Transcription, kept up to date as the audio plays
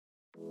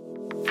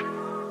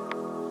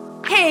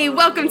Hey,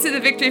 welcome to the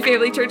Victory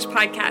Family Church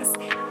podcast.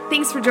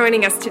 Thanks for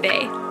joining us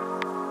today.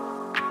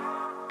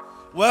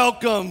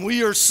 Welcome.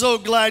 We are so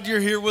glad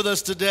you're here with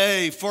us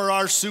today for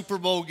our Super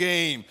Bowl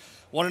game.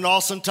 What an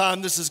awesome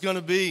time this is going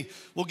to be.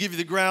 We'll give you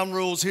the ground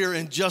rules here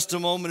in just a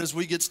moment as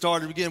we get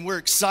started. Again, we're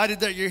excited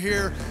that you're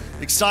here,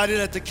 excited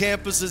at the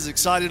campuses,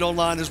 excited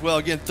online as well.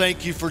 Again,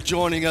 thank you for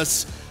joining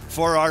us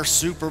for our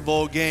Super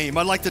Bowl game.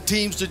 I'd like the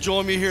teams to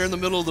join me here in the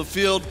middle of the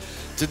field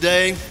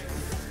today.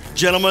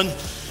 Gentlemen,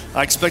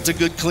 I expect a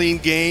good, clean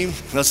game.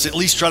 Let's at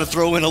least try to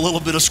throw in a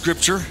little bit of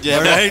scripture. Yeah.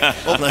 All right?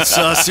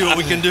 Let's see what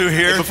we can do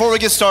here. Before we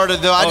get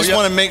started, though, I just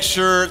want to make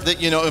sure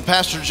that,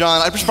 Pastor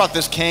John, I just brought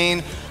this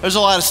cane. There's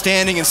a lot of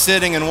standing and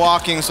sitting and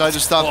walking, so I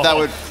just thought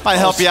that might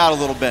help you out a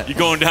little bit. You're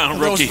going down,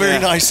 rookie. That was very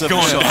nice of you.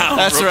 Going down,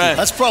 That's rookie. right.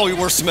 That's probably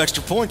worth some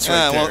extra points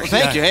right there. Well,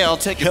 thank you. Hey, I'll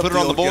take it, put it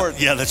on the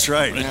board. Yeah, that's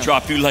right. I'm going to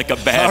drop you like a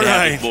bad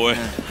habit, boy.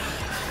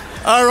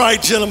 All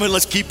right, gentlemen,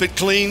 let's keep it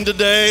clean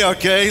today,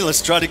 okay?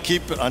 Let's try to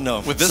keep it, I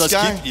know. With this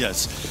guy?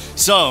 Yes.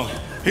 So,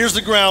 here's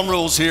the ground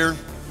rules here.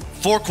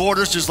 4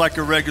 quarters, just like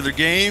a regular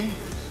game.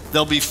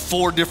 There'll be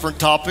 4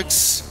 different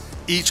topics.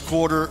 Each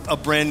quarter, a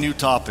brand new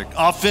topic.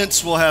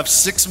 Offense will have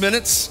 6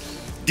 minutes.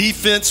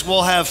 Defense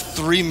will have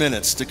 3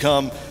 minutes to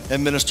come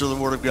and minister the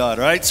Word of God,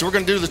 all right? So we're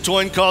going to do the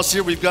coin toss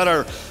here. We've got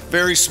our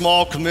very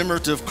small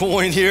commemorative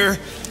coin here.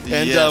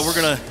 And we're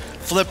going to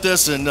flip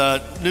this. And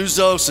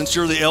Nuzo, since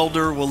you're the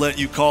elder, we'll let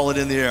you call it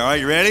in the air. All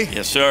right, you ready?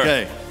 Yes, sir.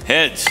 Okay.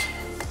 Heads.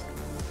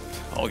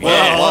 Oh,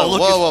 yeah.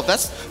 Whoa.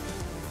 That's...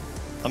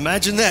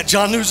 Imagine that.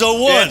 John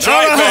Nuzo won. That's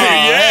right, baby.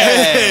 Yeah.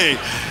 Hey.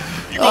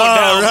 You're going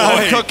down,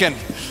 right. boy. Cooking.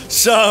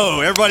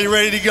 So, everybody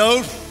ready to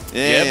go?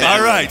 Yeah.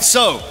 All right.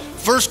 So,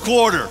 first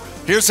quarter.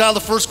 Here's how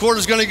the first quarter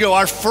is going to go.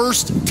 Our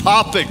first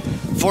topic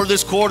for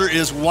this quarter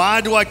is,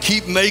 why do I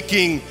keep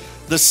making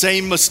the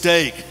same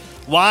mistake?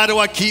 Why do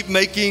I keep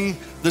making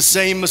the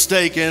same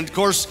mistake? And, of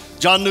course,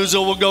 John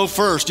Nuzo will go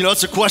first.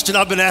 It's a question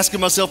I've been asking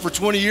myself for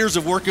 20 years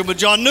of working with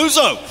John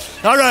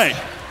Nuzo. All right.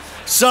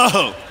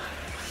 So,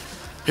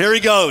 here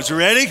he goes. You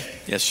ready?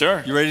 Yes,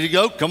 sir. You ready to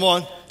go? Come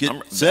on.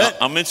 Set.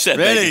 I'm in set,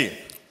 ready. baby.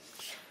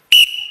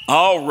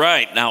 All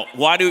right. Now,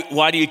 why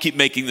do you keep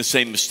making the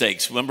same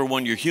mistakes? Number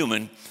one, you're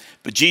human,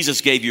 but Jesus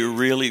gave you a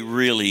really,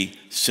 really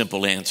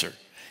simple answer.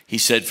 He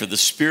said, for the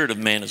spirit of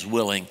man is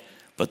willing,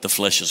 but the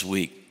flesh is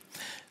weak.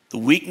 The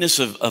weakness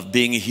of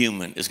being a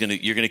human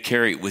you're going to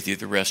carry it with you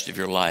the rest of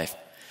your life.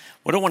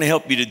 What I want to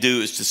help you to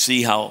do is to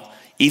see how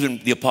even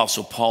the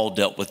Apostle Paul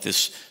dealt with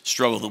this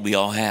struggle that we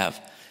all have.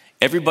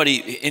 Everybody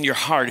in your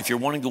heart, if you're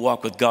wanting to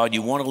walk with God,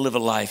 you want to live a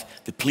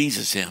life that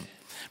pleases Him.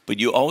 But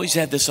you always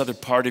have this other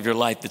part of your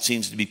life that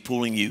seems to be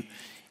pulling you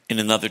in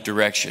another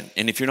direction.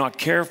 And if you're not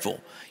careful,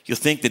 you'll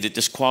think that it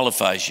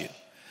disqualifies you.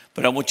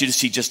 But I want you to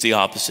see just the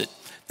opposite.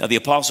 Now, the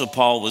Apostle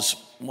Paul was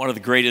one of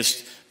the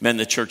greatest men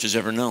the church has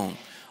ever known.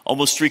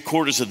 Almost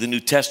 3/4 of the New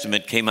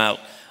Testament came out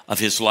of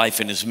his life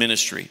and his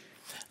ministry.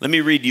 Let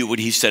me read you what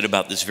he said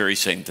about this very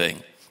same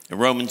thing. In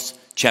Romans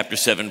chapter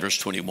 7, verse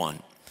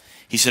 21.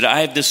 He said,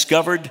 I have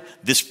discovered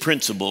this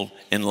principle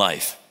in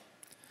life,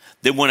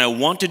 that when I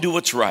want to do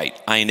what's right,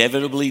 I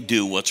inevitably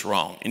do what's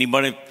wrong.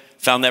 Anybody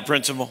found that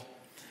principle?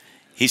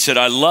 He said,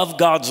 I love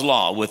God's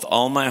law with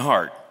all my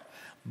heart,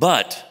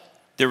 but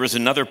there is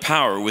another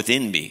power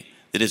within me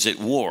that is at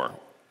war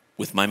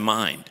with my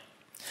mind.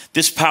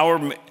 This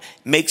power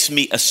makes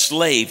me a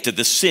slave to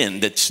the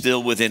sin that's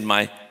still within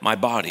my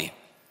body.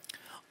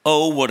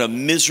 Oh, what a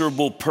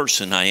miserable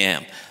person I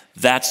am.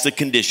 That's the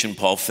condition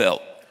Paul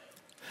felt.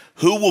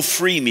 Who will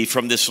free me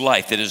from this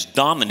life that is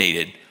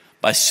dominated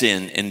by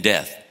sin and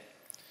death?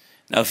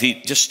 Now, if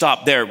he just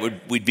stopped there,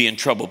 we'd be in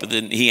trouble, but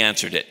then he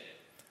answered it.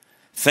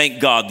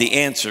 Thank God the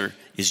answer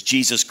is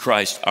Jesus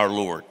Christ our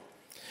Lord.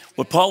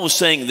 What Paul was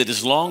saying, that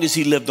as long as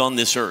he lived on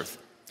this earth,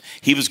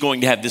 he was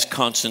going to have this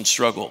constant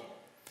struggle.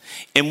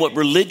 And what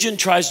religion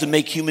tries to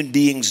make human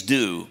beings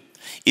do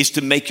is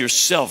to make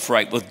yourself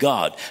right with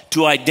God,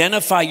 to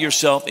identify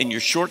yourself in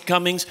your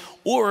shortcomings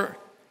or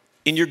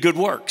in your good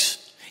works.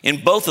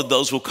 And both of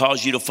those will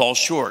cause you to fall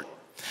short.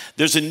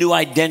 There's a new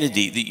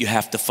identity that you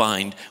have to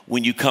find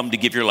when you come to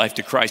give your life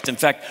to Christ. In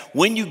fact,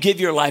 when you give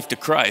your life to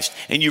Christ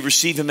and you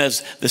receive Him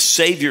as the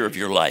Savior of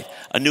your life,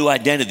 a new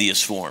identity is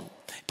formed.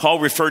 Paul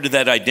referred to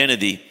that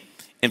identity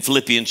in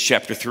Philippians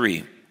chapter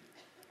 3.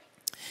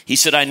 He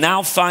said, I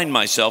now find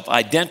myself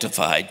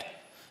identified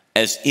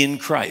as in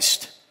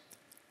Christ.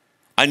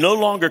 I no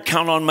longer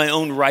count on my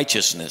own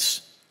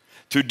righteousness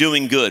through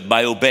doing good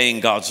by obeying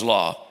God's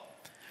law.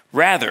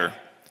 Rather,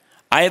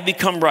 I have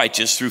become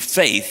righteous through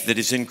faith that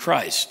is in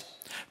Christ.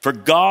 For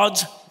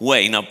God's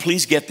way, now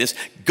please get this,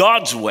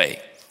 God's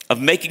way of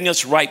making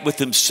us right with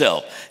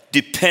Himself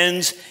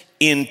depends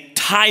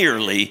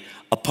entirely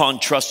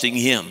upon trusting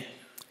Him.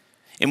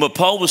 And what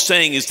Paul was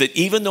saying is that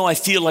even though I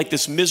feel like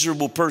this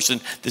miserable person,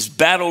 this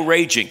battle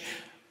raging,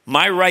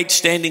 my right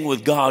standing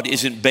with God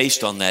isn't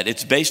based on that.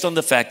 It's based on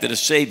the fact that a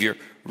Savior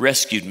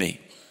rescued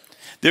me.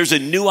 There's a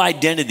new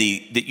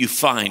identity that you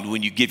find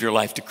when you give your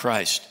life to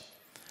Christ.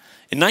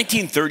 In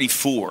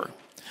 1934,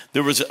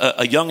 there was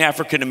a young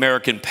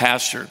African-American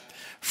pastor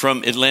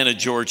from Atlanta,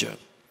 Georgia.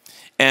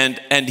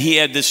 And he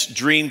had this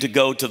dream to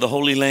go to the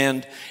Holy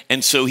Land.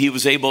 And so he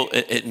was able,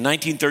 in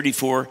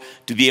 1934,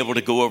 to be able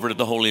to go over to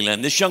the Holy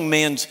Land. This young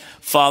man's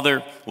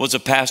father was a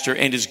pastor,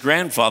 and his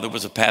grandfather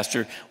was a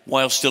pastor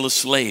while still a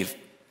slave.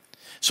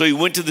 So he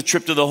went to the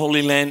trip to the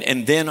Holy Land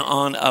and then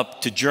on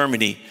up to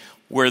Germany,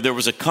 where there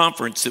was a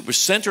conference that was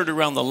centered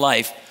around the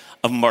life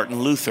of Martin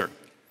Luther.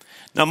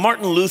 Now,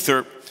 Martin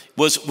Luther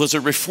was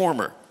a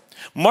reformer.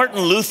 Martin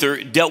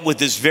Luther dealt with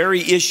this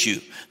very issue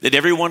that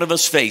every one of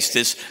us face,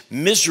 this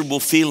miserable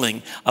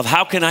feeling of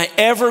how can I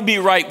ever be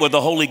right with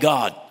a holy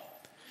God?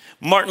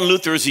 Martin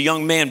Luther, as a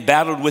young man,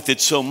 battled with it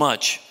so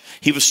much.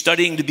 He was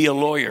studying to be a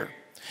lawyer,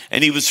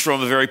 and he was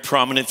from a very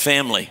prominent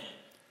family.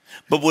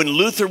 But when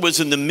Luther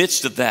was in the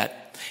midst of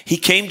that, he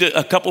came to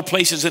a couple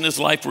places in his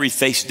life where he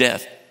faced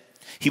death.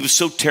 He was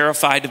so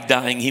terrified of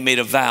dying, he made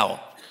a vow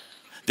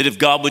that if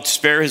God would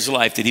spare his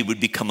life, that he would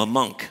become a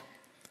monk.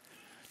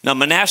 Now,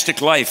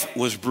 monastic life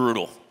was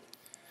brutal,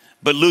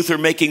 but Luther,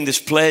 making this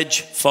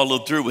pledge,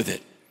 followed through with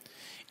it.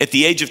 At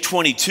the age of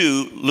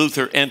 22,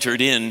 Luther entered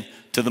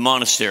into the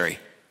monastery.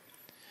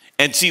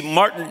 And see,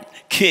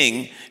 Mike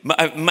King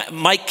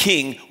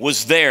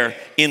was there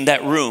in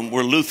that room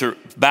where Luther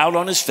bowed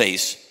on his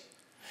face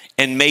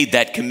and made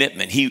that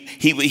commitment.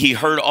 He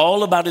heard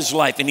all about his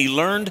life, and he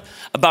learned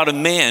about a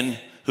man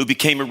who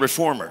became a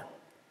reformer.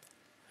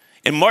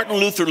 And Martin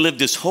Luther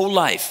lived his whole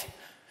life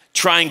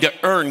trying to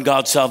earn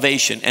God's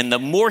salvation. And the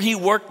more he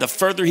worked, the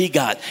further he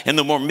got, and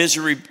the more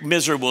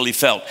miserable he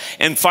felt.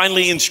 And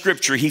finally in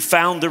Scripture, he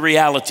found the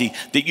reality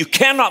that you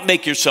cannot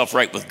make yourself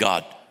right with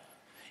God.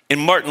 And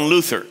Martin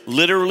Luther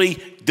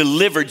literally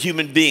delivered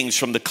human beings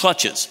from the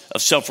clutches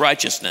of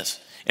self-righteousness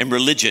and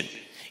religion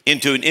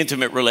into an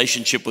intimate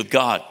relationship with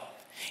God.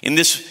 And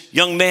this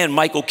young man,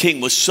 Michael King,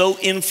 was so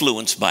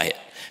influenced by it,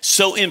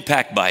 so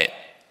impacted by it.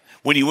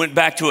 When he went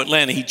back to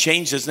Atlanta, he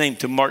changed his name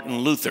to Martin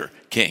Luther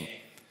King.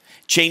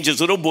 Changed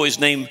his little boy's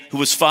name, who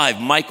was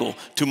 5, Michael,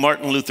 to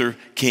Martin Luther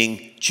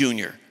King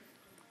Jr.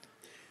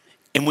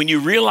 And when you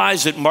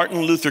realize that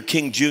Martin Luther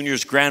King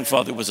Jr.'s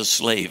grandfather was a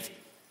slave,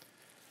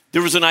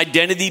 there was an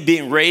identity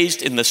being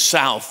raised in the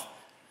South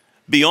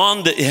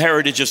beyond the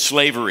heritage of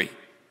slavery.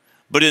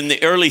 But in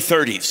the early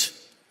 30s,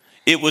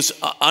 it was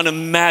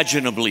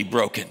unimaginably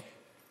broken.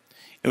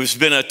 There's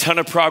been a ton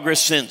of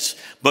progress since,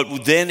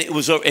 but then it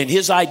was, and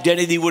his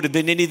identity would have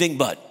been anything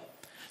but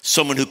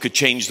someone who could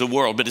change the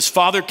world. But his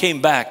father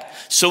came back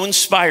so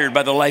inspired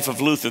by the life of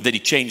Luther that he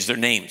changed their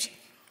names.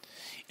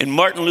 And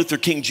Martin Luther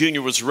King Jr.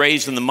 was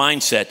raised in the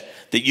mindset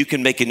that you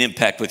can make an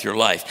impact with your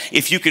life.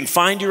 If you can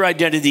find your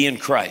identity in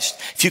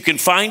Christ, if you can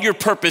find your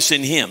purpose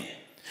in him,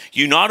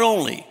 you not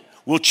only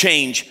will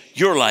change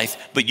your life,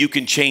 but you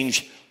can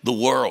change the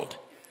world.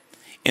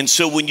 And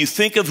so when you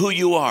think of who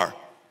you are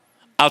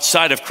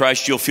outside of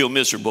Christ, you'll feel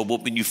miserable.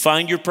 But when you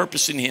find your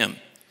purpose in him,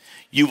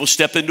 you will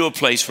step into a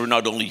place where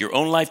not only your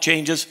own life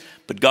changes,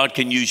 but God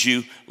can use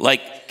you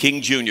like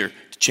King Jr.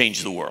 to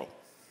change the world.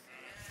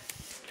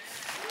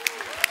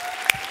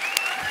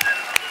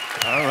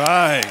 All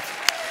right.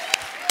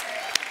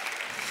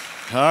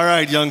 All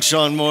right, young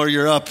Sean Moore,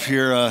 you're up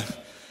here. I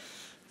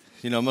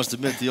must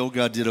admit the old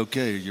guy did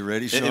okay. Are you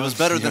ready, Sean? It was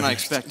better than I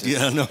expected.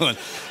 Yeah, no.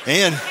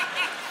 And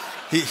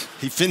he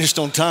finished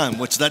on time,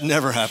 which that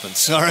never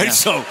happens. All right,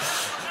 yeah.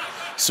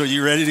 So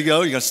you ready to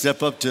go? You got to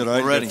step up to it, all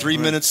right? We're ready. 3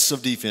 minutes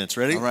of defense.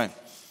 Ready?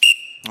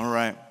 All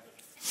right.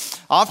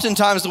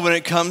 Oftentimes when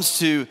it comes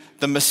to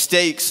the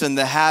mistakes and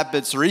the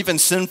habits or even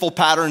sinful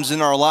patterns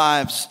in our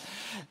lives,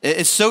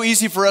 it's so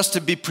easy for us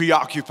to be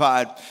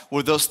preoccupied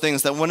with those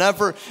things that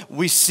whenever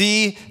we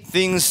see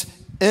things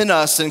in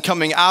us and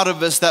coming out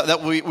of us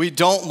that we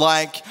don't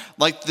like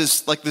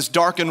this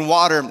darkened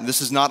water.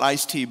 This is not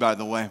iced tea, by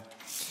the way.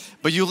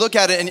 But you look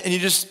at it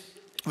and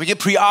we get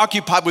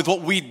preoccupied with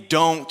what we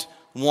don't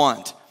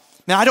want.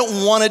 Man, I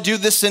don't want to do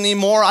this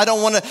anymore. I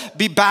don't want to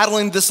be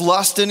battling this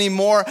lust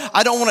anymore.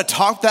 I don't want to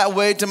talk that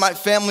way to my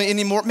family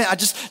anymore. Man, I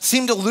just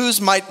seem to lose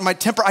my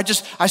temper.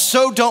 I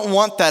so don't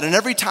want that. And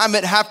every time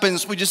it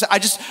happens, I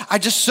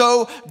just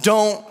so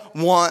don't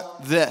want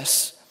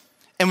this.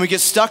 And we get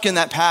stuck in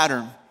that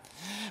pattern.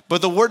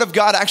 But the Word of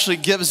God actually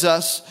gives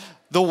us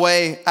the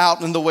way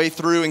out and the way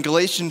through. In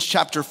Galatians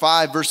chapter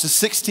 5, verses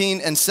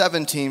 16 and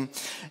 17,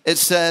 it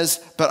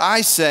says, "But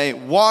I say,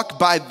 walk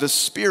by the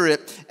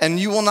Spirit, and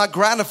you will not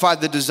gratify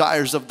the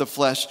desires of the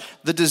flesh.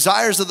 The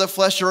desires of the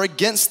flesh are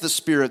against the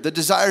Spirit. The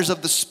desires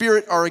of the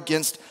Spirit are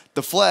against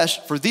the flesh,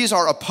 for these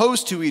are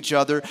opposed to each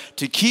other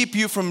to keep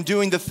you from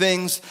doing the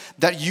things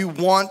that you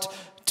want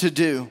to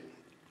do."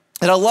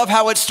 And I love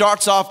how it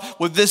starts off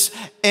with this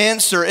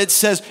answer. It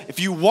says,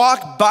 if you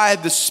walk by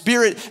the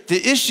Spirit,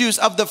 the issues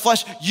of the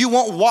flesh, you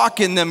won't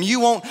walk in them. You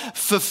won't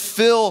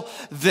fulfill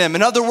them.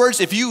 In other words,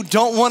 if you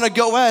don't want to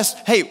go west,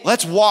 hey,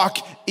 let's walk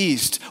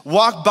east.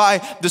 Walk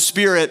by the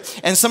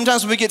Spirit. And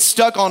sometimes we get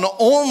stuck on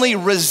only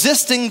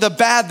resisting the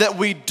bad that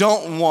we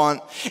don't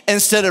want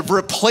instead of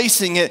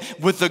replacing it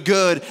with the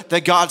good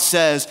that God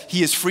says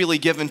He has freely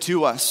given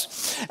to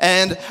us.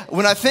 And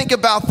when I think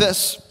about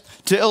this,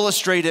 to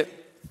illustrate it,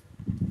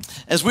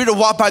 As we to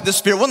walk by the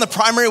Spirit, one of the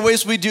primary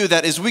ways we do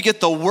that is we get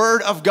the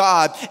Word of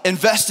God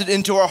invested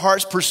into our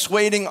hearts,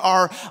 persuading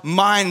our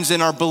minds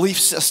and our belief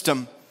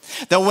system.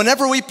 That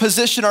whenever we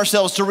position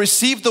ourselves to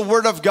receive the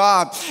Word of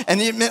God,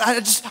 and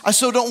I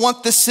so don't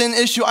want this sin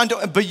issue,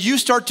 but you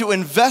start to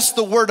invest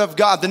the Word of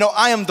God, then no,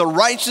 I am the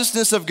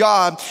righteousness of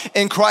God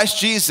in Christ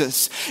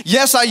Jesus.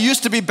 Yes, I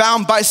used to be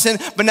bound by sin,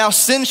 but now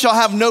sin shall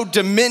have no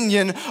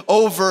dominion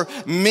over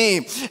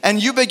me.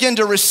 And you begin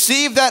to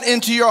receive that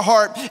into your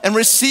heart and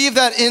receive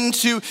that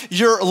into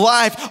your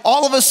life.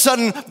 All of a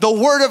sudden, the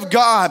Word of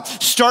God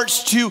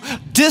starts to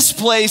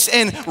displace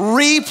and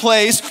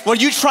replace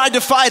what you tried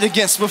to fight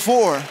against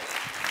before.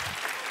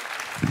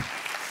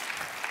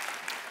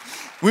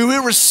 We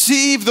will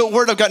receive the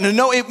Word of God. Now,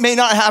 no, it may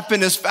not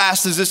happen as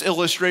fast as this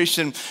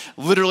illustration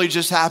literally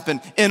just happened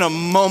in a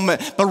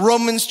moment. But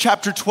Romans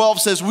chapter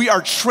 12 says we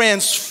are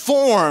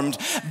transformed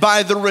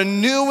by the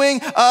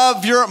renewing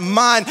of your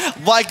mind.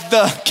 Like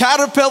the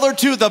caterpillar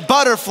to the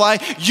butterfly,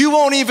 you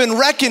won't even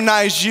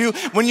recognize you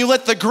when you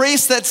let the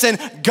grace that's in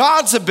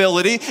God's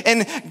ability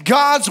and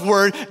God's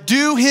Word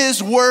do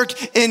His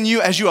work in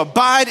you. As you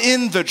abide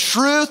in the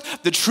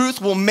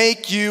truth will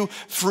make you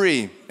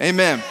free.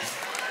 Amen.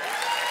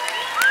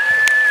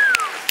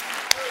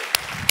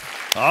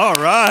 All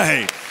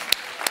right.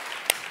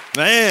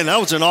 Man, that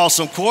was an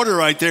awesome quarter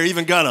right there.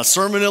 Even got a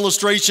sermon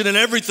illustration and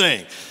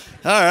everything.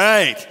 All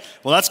right.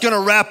 Well, that's going to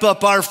wrap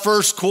up our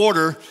first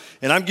quarter.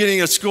 And I'm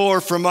getting a score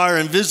from our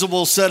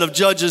invisible set of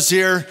judges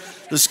here.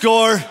 The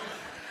score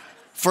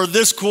for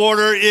this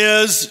quarter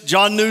is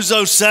John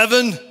Nuzzo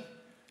 7,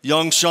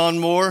 young Sean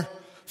Moore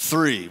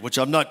 3, which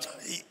I'm not,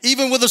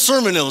 even with a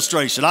sermon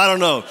illustration, I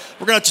don't know.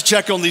 We're going to have to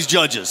check on these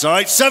judges. All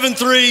right.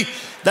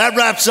 7-3. That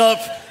wraps up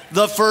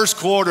the first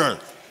quarter.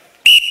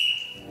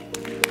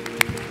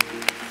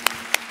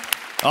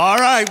 All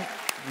right,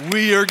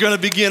 we are going to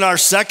begin our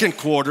second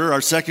quarter. Our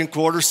second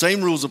quarter,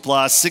 same rules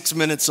apply. 6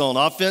 minutes on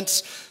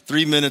offense,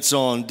 3 minutes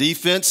on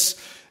defense.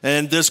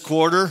 And this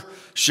quarter,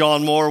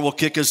 Sean Moore will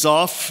kick us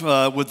off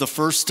with the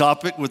first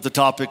topic, with the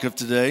topic of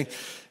today.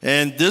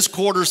 And this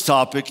quarter's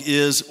topic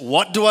is,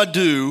 what do I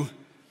do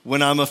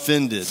when I'm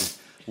offended?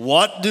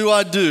 What do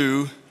I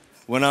do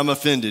when I'm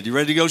offended? You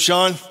ready to go,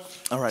 Sean?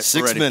 All right,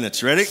 6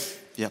 minutes. Ready?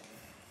 Yep.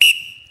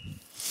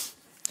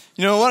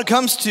 You know, when it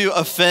comes to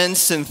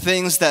offense and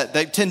things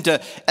that tend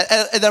to,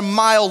 at a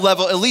mild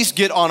level, at least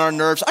get on our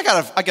nerves, I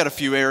got a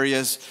few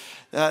areas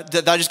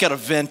that I just got to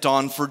vent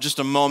on for just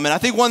a moment. I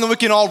think one that we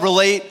can all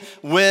relate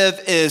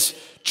with is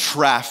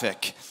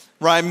traffic.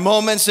 Right,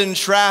 moments in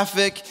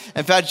traffic.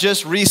 In fact,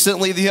 just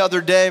recently, the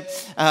other day,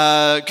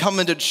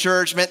 coming to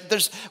church, man,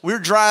 we're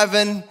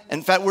driving.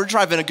 In fact, we're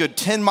driving a good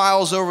 10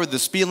 miles over the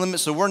speed limit.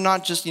 So we're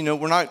not just,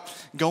 we're not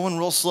going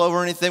real slow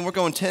or anything. We're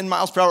going 10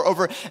 miles per hour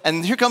over.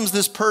 And here comes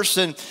this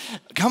person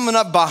coming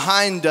up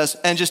behind us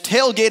and just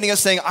tailgating us,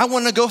 saying, "I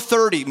want to go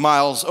 30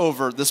 miles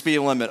over the speed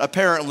limit,"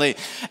 apparently.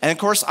 And of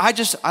course,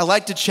 I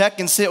like to check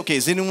and say, okay,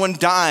 is anyone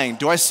dying?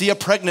 Do I see a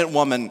pregnant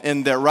woman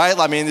in there, right?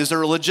 I mean, is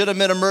there a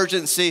legitimate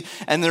emergency?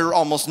 And there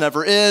almost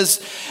never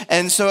is.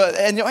 And so,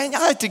 I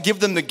like to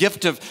give them the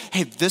gift of,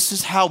 hey, this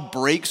is how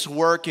brakes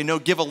work,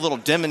 give a little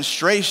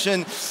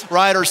demonstration,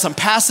 right? Or some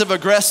passive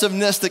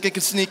aggressiveness that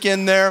can sneak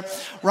in there,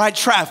 right?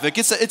 Traffic,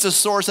 it's a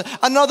source.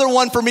 Another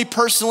one for me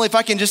personally, if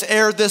I can just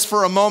air this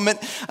for a moment.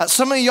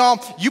 Some of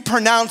y'all, you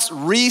pronounce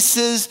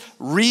Reese's,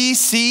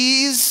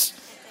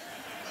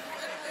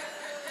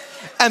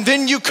 and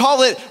then you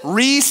call it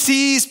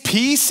Reese's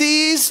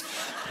Pieces.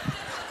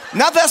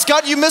 Now that's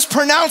got you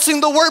mispronouncing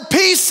the word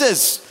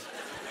pieces.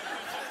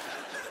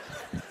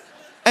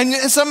 And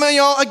some of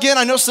y'all, again,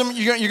 I know some of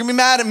you, you're gonna be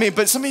mad at me,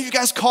 but some of you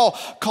guys call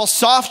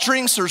soft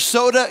drinks or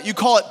soda, you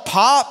call it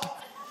pop.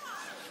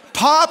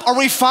 Pop? Are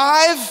we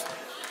 5?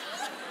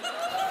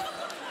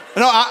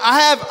 No,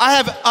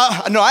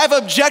 I have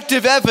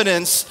objective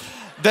evidence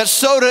that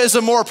soda is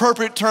a more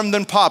appropriate term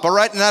than pop. All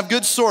right, and I have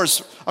good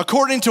source.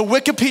 According to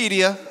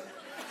Wikipedia,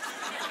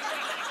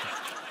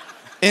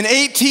 in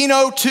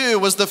 1802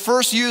 was the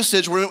first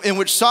usage in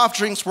which soft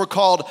drinks were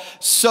called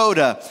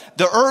soda.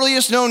 The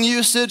earliest known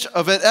usage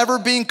of it ever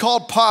being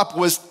called pop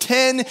was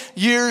 10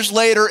 years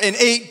later in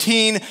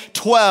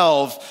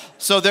 1812.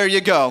 So there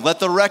you go. Let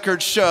the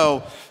record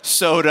show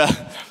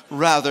soda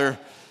rather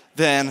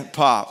than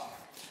pop.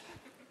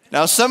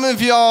 Now, some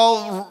of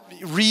y'all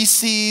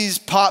Reese's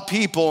pop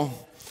people,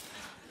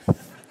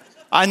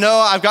 I know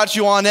I've got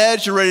you on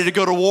edge. You're ready to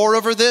go to war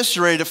over this.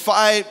 You're ready to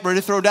fight,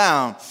 ready to throw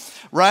down,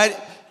 right?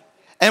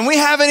 And we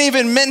haven't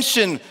even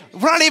mentioned,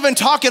 we're not even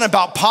talking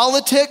about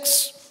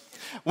politics.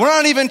 We're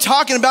not even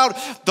talking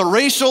about the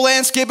racial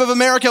landscape of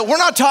America. We're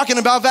not talking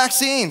about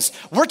vaccines.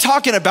 We're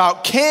talking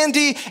about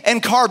candy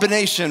and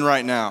carbonation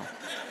right now.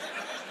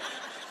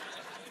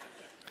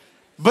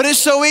 But it's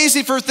so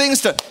easy for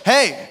things to,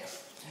 hey,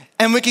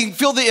 and we can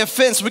feel the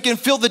offense, we can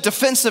feel the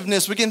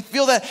defensiveness, we can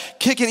feel that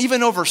kicking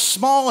even over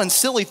small and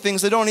silly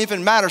things that don't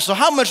even matter. So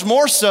how much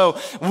more so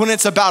when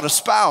it's about a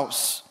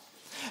spouse?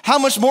 How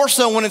much more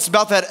so when it's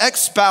about that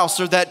ex-spouse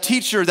or that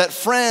teacher, that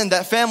friend,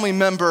 that family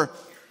member?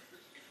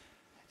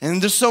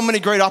 And there's so many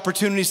great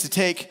opportunities to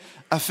take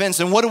offense.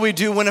 And what do we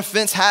do when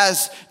offense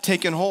has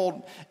taken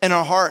hold in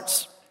our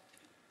hearts?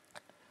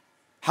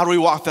 How do we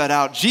walk that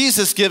out?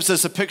 Jesus gives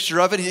us a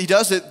picture of it. He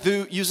does it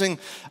through using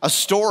a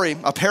story,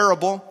 a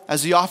parable,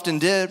 as he often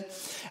did.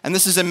 And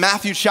this is in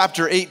Matthew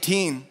chapter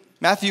 18.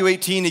 Matthew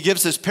 18, he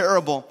gives this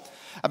parable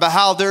about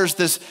how there's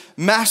this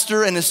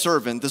master and his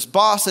servant, this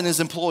boss and his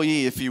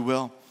employee, if you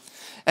will.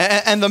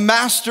 And the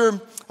master,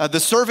 the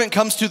servant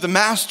comes to the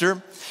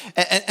master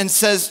and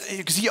says,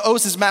 because he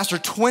owes his master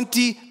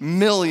 $20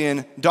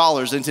 million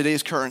in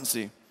today's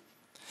currency.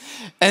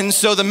 And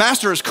so the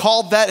master has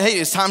called that, hey,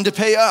 it's time to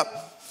pay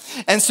up.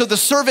 And so the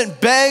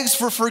servant begs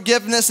for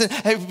forgiveness and,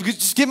 hey,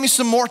 just give me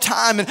some more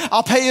time and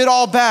I'll pay it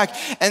all back.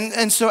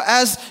 And so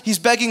as he's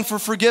begging for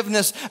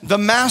forgiveness, the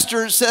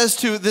master says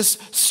to this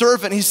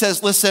servant, he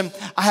says, listen,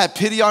 I have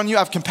pity on you, I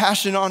have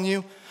compassion on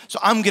you, so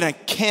I'm gonna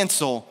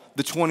cancel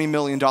the $20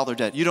 million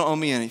debt. You don't owe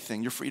me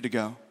anything, you're free to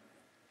go.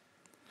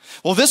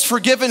 Well, this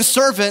forgiven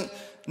servant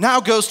now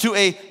goes to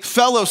a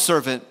fellow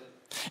servant.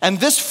 And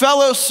this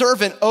fellow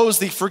servant owes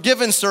the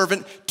forgiven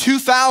servant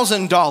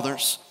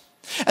 $2,000.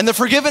 And the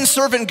forgiven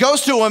servant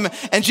goes to him,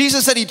 and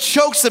Jesus said he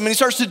chokes him and he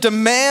starts to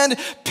demand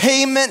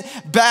payment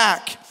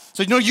back.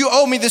 So, you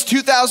owe me this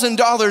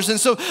 $2,000. And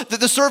so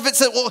the servant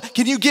said, well,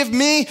 can you give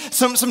me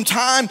some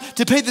time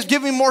to pay this?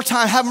 Give me more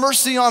time. Have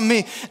mercy on me.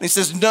 And he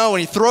says, no.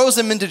 And he throws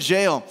him into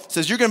jail.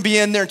 Says, you're going to be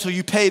in there until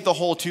you pay the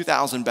whole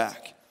 $2,000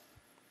 back.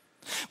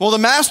 Well, the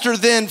master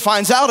then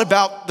finds out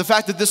about the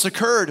fact that this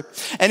occurred.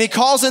 And he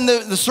calls in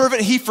the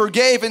servant he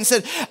forgave and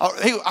said,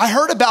 hey, I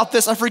heard about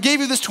this. I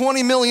forgave you this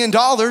 $20 million.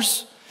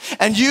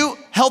 And you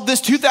held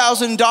this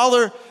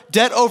 $2,000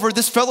 debt over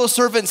this fellow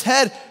servant's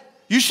head.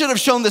 You should have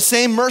shown the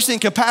same mercy and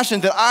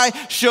compassion that I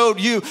showed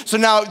you. So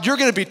now you're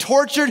going to be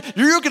tortured.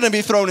 You're going to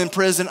be thrown in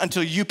prison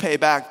until you pay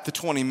back the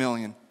 $20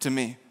 million to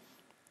me.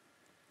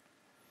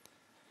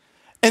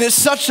 And it's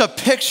such a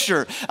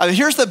picture.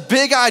 Here's the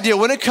big idea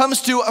when it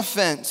comes to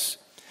offense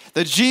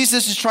that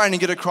Jesus is trying to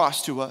get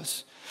across to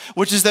us,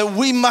 which is that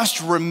we must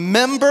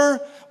remember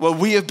what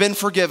we have been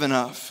forgiven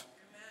of.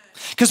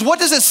 Because what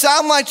does it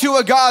sound like to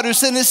a God who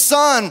sent his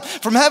son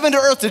from heaven to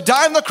earth to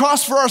die on the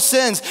cross for our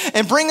sins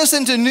and bring us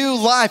into new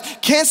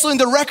life, canceling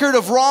the record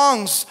of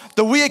wrongs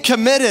that we had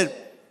committed?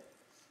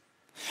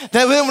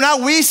 That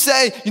now we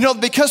say,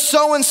 because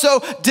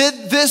so-and-so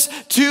did this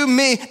to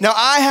me, now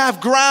I have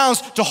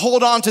grounds to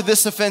hold on to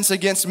this offense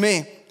against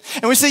me.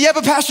 And we say, yeah,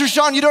 but Pastor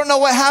Sean, you don't know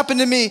what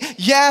happened to me.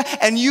 Yeah,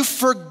 and you've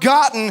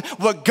forgotten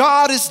what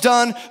God has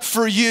done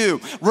for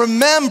you.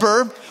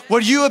 Remember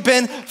what you have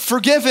been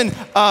forgiven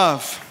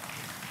of.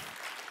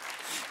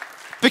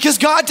 Because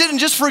God didn't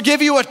just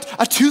forgive you a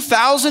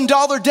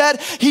 $2,000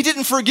 debt. He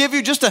didn't forgive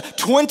you just a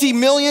 $20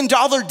 million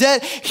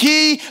debt.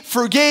 He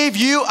forgave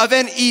you of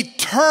an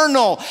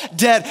eternal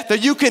debt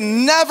that you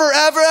can never,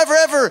 ever, ever,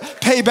 ever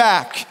pay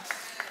back.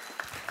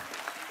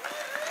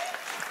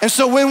 And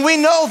so when we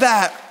know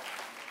that,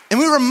 and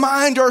we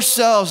remind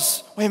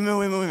ourselves, wait a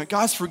minute,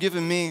 God's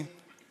forgiven me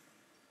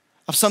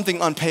of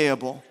something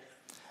unpayable,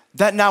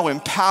 that now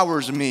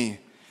empowers me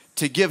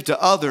to give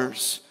to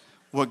others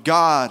what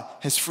God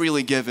has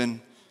freely given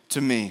to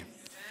me.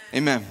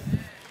 Amen.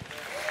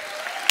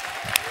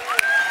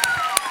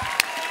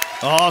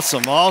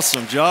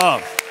 Awesome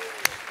job.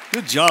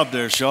 Good job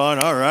there, Sean.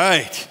 All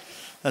right.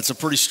 That's a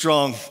pretty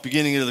strong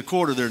beginning of the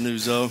quarter there,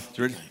 Nuzzo.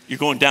 You're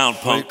going down,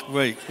 punk.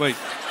 Wait a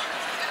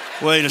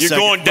second. You're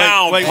going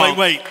down, punk.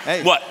 Wait.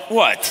 Hey.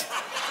 What?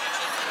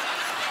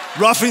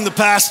 Roughing the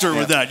pastor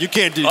with that. You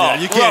can't do that.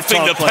 You can't roughing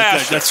talk the like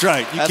pastor. that. That's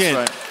right. You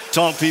can't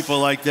taunt people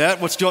like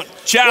that. What's going on?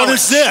 Challenge. What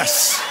is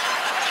this?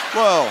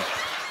 Whoa.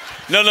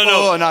 No.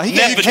 Oh, no. Nepotism. He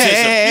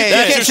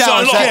can't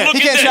challenge that.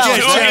 Look He at can't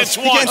this. challenge 2 that. against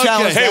He 1. can't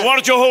challenge Hey, that. why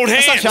don't you hold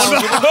hands? That's not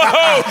challenging.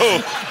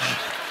 Whoa.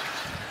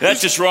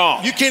 That's just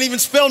wrong. You can't even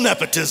spell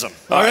nepotism.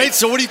 All right.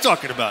 So what are you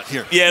talking about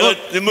here? Yeah, Look,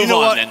 let's move you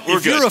know on what? then. We're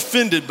if good. you're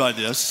offended by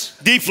this,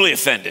 Deeply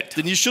offended.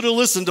 then you should have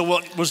listened to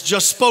what was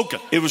just spoken.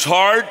 It was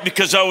hard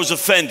because I was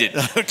offended.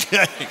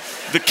 Okay.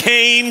 The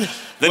cane,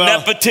 the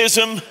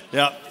nepotism.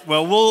 Yeah.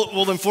 Well,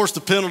 we'll enforce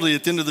the penalty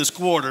at the end of this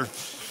quarter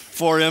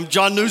for him.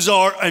 John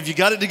Nuzzo, have you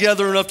got it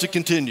together enough to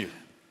continue?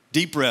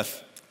 Deep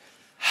breath.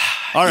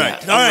 All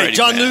right. Yeah, I'm ready,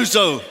 John man.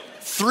 Nuzzo,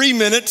 3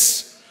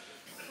 minutes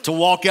to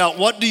walk out.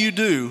 What do you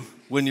do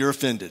when you're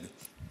offended?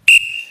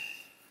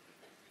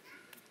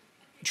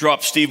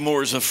 Drop Steve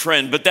Moore as a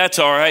friend, but that's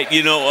all right.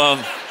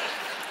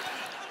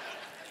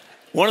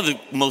 One of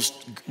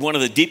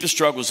the deepest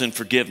struggles in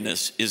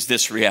forgiveness is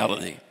this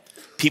reality.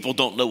 People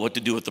don't know what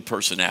to do with the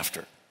person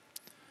after.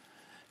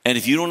 And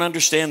if you don't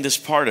understand this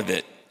part of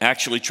it,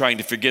 actually trying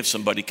to forgive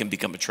somebody can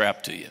become a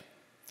trap to you.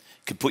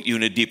 It can put you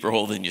in a deeper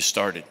hole than you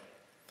started.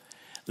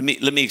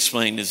 Let me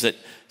explain, is that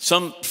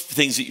some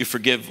things that you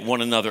forgive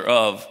one another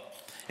of,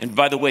 and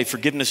by the way,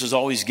 forgiveness is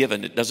always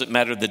given. It doesn't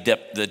matter the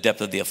depth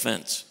of the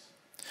offense.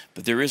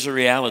 But there is a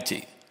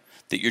reality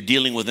that you're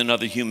dealing with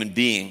another human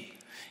being,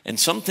 and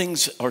some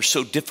things are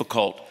so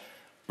difficult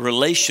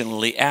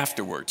relationally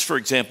afterwards. For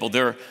example,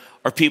 there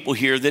are people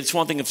here that it's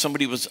one thing if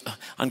somebody was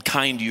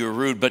unkind to you or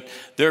rude, but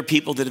there are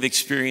people that have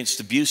experienced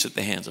abuse at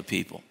the hands of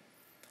people.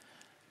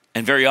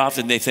 And very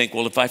often they think,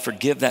 well, if I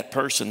forgive that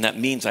person, that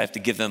means I have to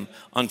give them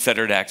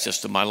unfettered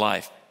access to my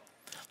life.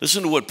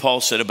 Listen to what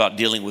Paul said about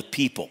dealing with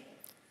people.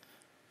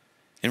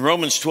 In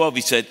Romans 12,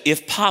 he said,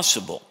 if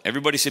possible,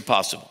 everybody say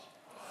possible.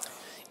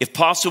 If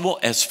possible,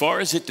 as far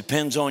as it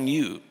depends on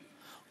you,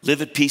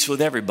 live at peace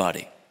with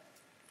everybody.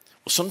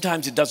 Well,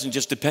 sometimes it doesn't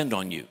just depend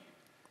on you.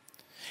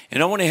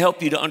 And I want to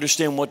help you to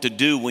understand what to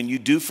do when you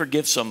do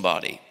forgive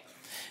somebody.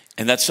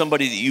 And that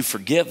somebody that you've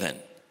forgiven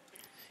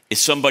is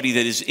somebody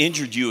that has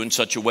injured you in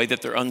such a way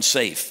that they're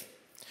unsafe.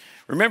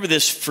 Remember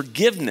this,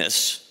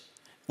 forgiveness,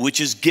 which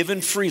is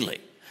given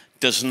freely,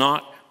 does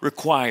not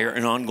require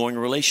an ongoing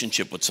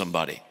relationship with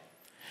somebody.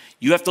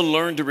 You have to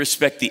learn to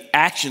respect the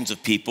actions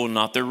of people,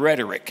 not their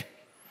rhetoric,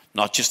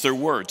 not just their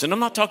words. And I'm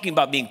not talking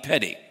about being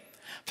petty.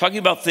 I'm talking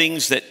about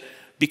things that,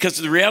 because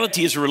the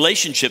reality is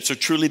relationships are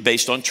truly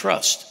based on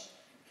trust.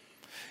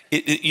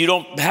 You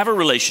don't have a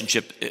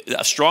relationship,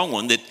 a strong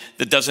one,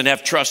 that doesn't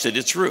have trust at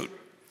its root.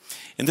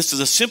 And this is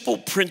a simple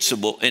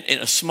principle in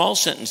a small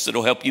sentence that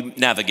will help you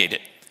navigate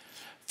it.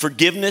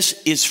 Forgiveness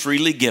is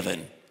freely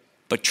given,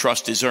 but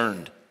trust is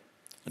earned.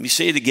 Let me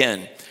say it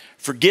again.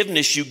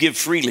 Forgiveness you give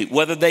freely,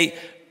 whether they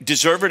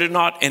deserve it or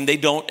not, and they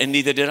don't, and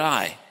neither did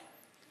I.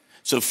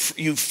 So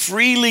you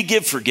freely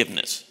give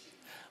forgiveness,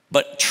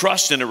 but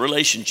trust in a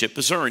relationship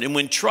is earned. And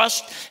when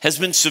trust has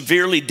been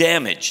severely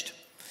damaged,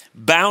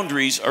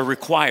 boundaries are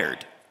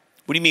required.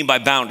 What do you mean by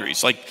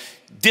boundaries? Like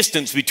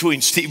distance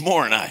between Steve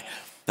Moore and I.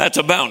 That's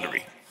a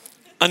boundary.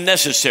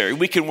 Unnecessary.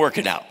 We can work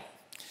it out.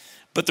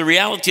 But the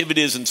reality of it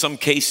is, in some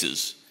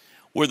cases,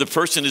 where the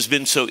person has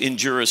been so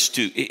injurious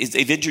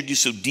they've injured you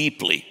so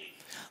deeply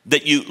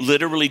that you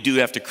literally do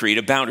have to create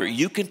a boundary.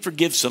 You can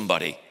forgive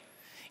somebody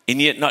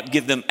and yet not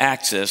give them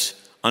access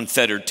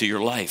unfettered to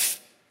your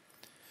life.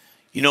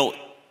 You know,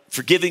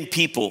 forgiving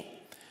people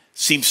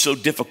seems so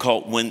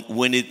difficult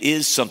when it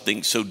is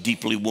something so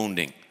deeply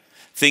wounding,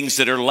 things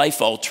that are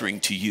life-altering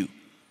to you.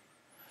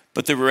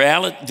 But the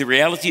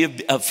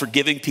reality of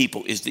forgiving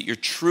people is that you're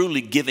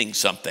truly giving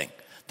something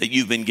that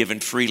you've been given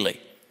freely.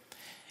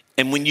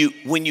 And when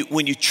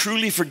you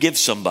truly forgive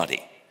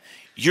somebody,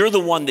 you're the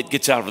one that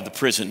gets out of the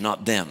prison,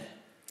 not them.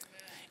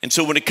 And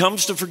so when it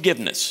comes to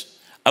forgiveness,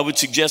 I would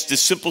suggest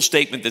this simple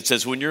statement that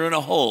says, when you're in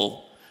a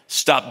hole,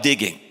 stop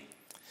digging.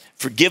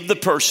 Forgive the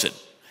person.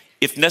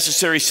 If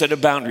necessary, set a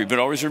boundary. But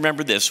always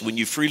remember this, when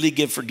you freely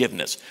give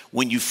forgiveness,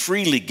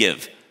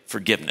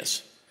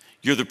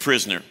 you're the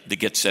prisoner that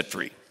gets set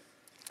free.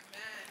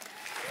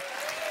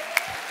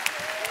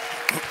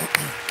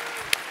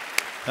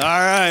 All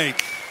right.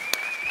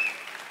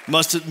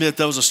 Must admit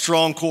that was a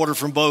strong quarter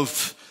from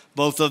both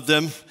of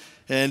them.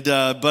 And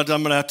but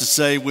I'm going to have to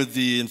say, with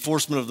the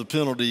enforcement of the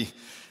penalty,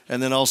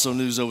 and then also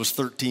Nuzzo was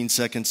 13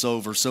 seconds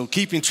over. So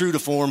keeping true to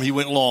form, he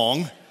went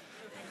long,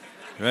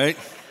 right?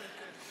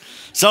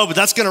 So, but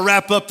that's going to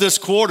wrap up this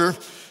quarter.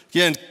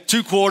 Again,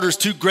 2 quarters,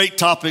 2 great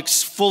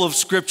topics full of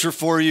scripture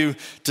for you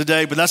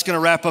today, but that's going to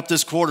wrap up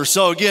this quarter.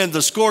 So again,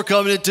 the score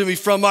coming into me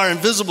from our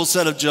invisible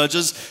set of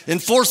judges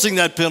enforcing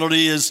that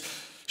penalty is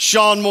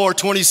Sean Moore,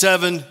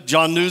 27,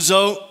 John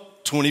Nuzzo,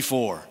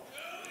 24.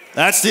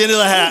 That's the end of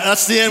the half.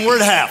 That's the end. We're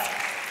at half.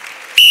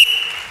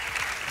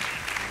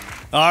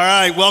 All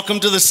right, welcome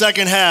to the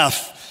second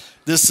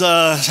half. This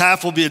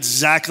half will be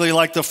exactly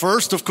like the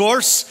first, of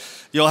course.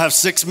 You'll have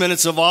 6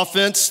 minutes of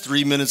offense,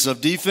 3 minutes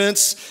of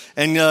defense.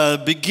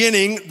 And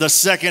beginning the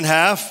second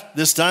half,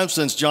 this time,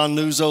 since John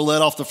Nuzzo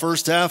led off the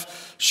first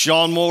half,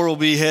 Sean Moore will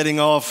be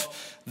heading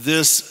off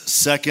this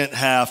second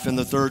half in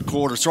the third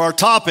quarter. So our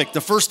topic,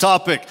 the first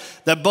topic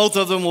that both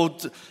of them will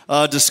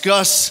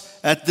discuss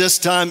at this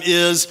time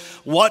is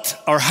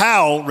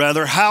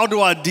how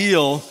do I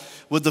deal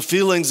with the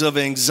feelings of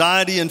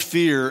anxiety and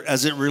fear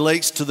as it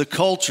relates to the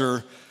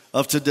culture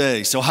of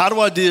today? So how do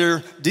I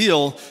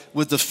deal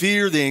with the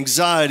fear, the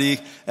anxiety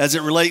as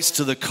it relates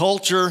to the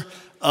culture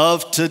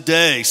of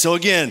today? So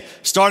again,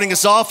 starting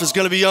us off is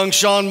going to be young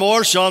Sean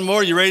Moore. Sean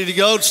Moore, you ready to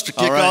go? Just to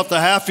kick off the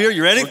half here.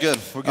 You ready? We're good.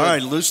 All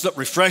right, loosened up,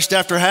 refreshed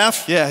after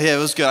half? Yeah, it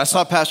was good. I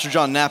saw Pastor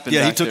John napping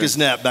Yeah, back he took there. his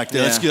nap back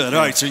there. Yeah, That's good. yeah.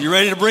 All right, so you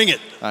ready to bring it?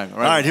 All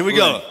right, here we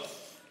go. Ready.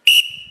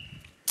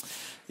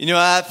 You know,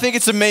 I think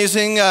it's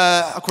amazing,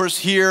 of course,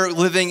 here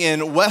living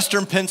in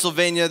Western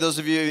Pennsylvania, those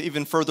of you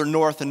even further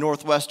north in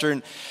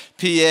northwestern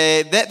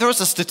PA, there was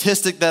a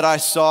statistic that I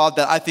saw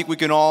that I think we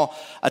can all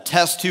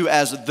attest to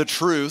as the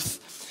truth,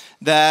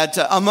 that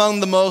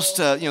among the most,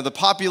 the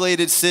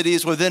populated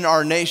cities within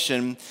our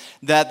nation,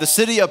 that the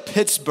city of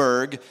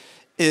Pittsburgh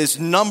is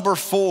number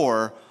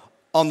 4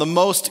 on the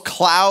most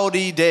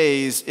cloudy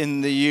days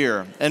in the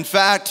year. In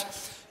fact,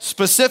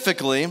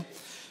 specifically,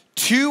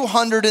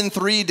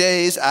 203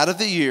 days out of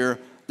the year,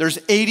 there's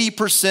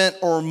 80%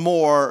 or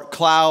more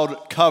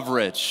cloud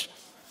coverage.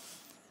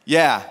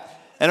 Yeah.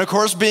 And of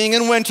course, being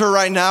in winter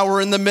right now,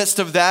 we're in the midst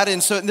of that.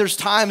 And so there's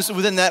times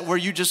within that where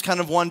you just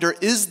kind of wonder,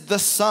 is the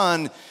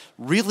sun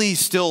really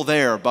still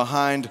there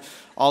behind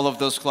all of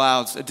those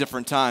clouds at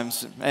different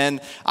times?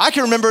 And I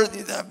can remember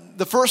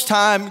the first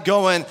time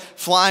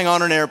flying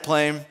on an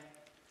airplane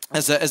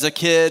as a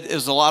kid. It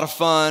was a lot of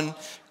fun.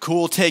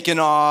 cool, taking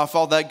off,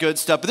 all that good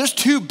stuff. But there's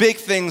two big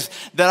things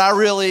that I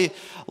really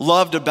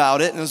loved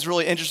about it, and it was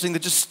really interesting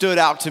that just stood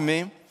out to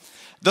me.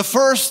 The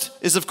first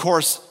is, of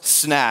course,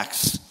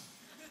 snacks.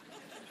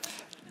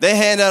 They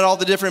hand out all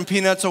the different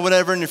peanuts or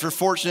whatever, and if you're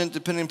fortunate,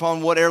 depending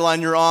upon what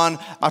airline you're on,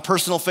 my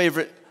personal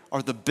favorite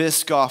are the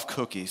Biscoff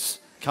cookies.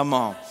 Come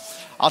on.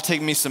 I'll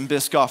take me some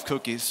Biscoff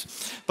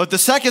cookies. But the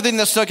second thing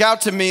that stuck out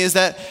to me is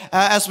that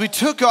as we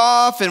took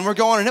off and we're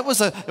going, and it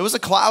was a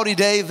cloudy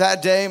day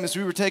that day as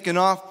we were taking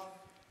off,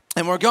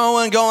 and we're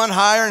going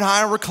higher and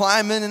higher, we're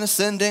climbing and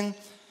ascending.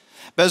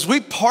 But as we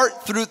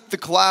part through the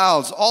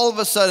clouds, all of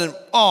a sudden,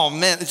 oh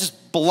man, it's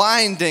just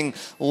blinding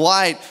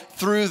light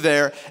through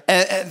there.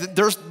 And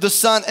there's the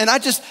sun. And I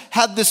just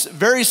had this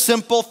very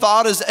simple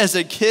thought as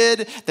a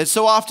kid that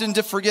so often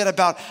to forget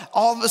about.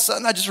 All of a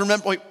sudden, I just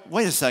remember,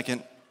 wait a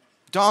second.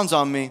 Dawns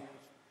on me.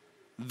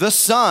 The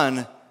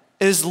sun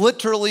is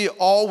literally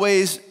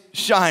always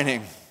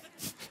shining.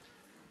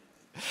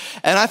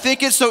 And I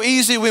think it's so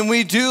easy when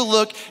we do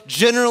look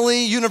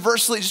generally,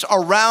 universally, just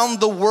around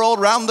the world,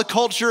 around the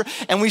culture,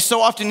 and we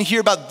so often hear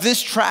about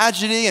this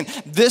tragedy and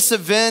this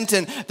event,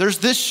 and there's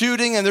this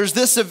shooting, and there's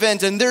this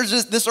event, and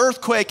there's this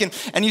earthquake,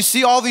 and you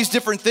see all these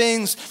different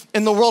things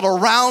in the world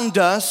around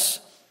us,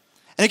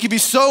 and it can be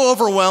so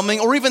overwhelming,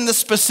 or even the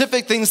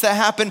specific things that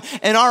happen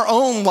in our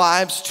own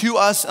lives to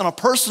us on a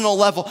personal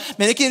level.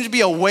 Man, it can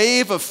be a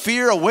wave of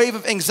fear, a wave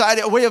of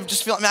anxiety, a wave of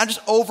just feeling, man, I'm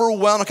just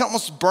overwhelmed. I'm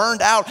almost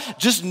burned out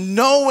just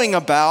knowing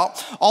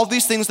about all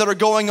these things that are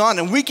going on.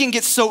 And we can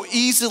get so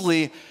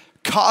easily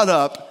caught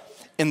up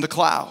in the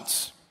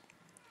clouds.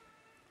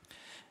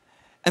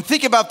 And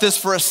think about this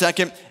for a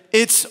second.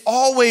 It's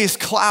always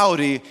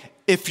cloudy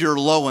if you're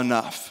low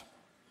enough.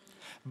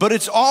 But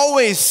it's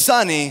always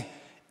sunny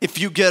if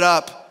you get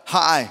up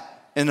high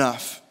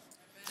enough.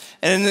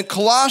 And in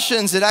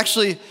Colossians, it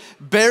actually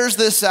bears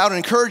this out and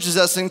encourages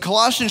us. In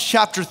Colossians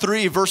chapter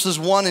 3, verses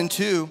 1 and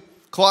 2,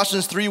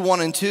 Colossians 3,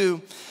 1 and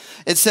 2,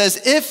 it says,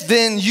 if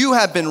then you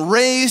have been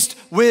raised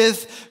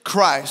with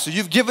Christ, so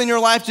you've given your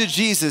life to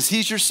Jesus,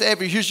 he's your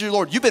Savior, he's your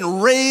Lord, you've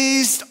been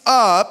raised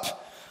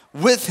up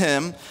with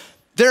him,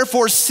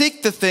 therefore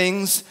seek the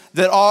things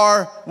that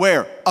are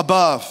where?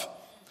 Above,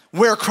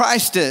 where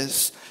Christ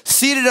is,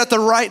 seated at the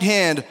right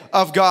hand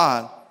of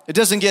God. It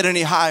doesn't get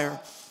any higher.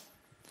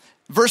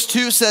 Verse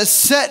 2 says,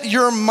 set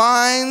your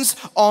minds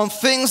on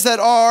things that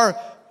are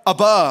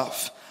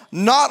above,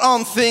 not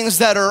on things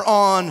that are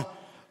on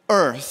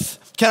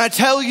earth. Can I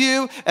tell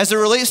you, as it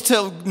relates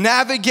to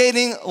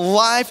navigating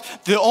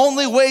life, the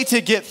only way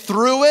to get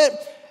through it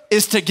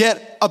is to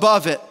get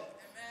above it.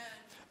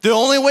 The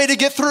only way to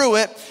get through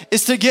it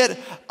is to get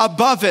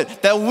above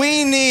it. That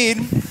we need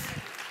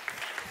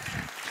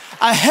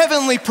a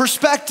heavenly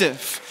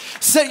perspective.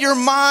 Set your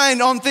mind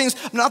on things,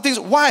 not things.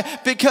 Why?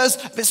 Because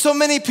so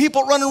many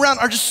people run around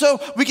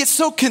we get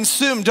so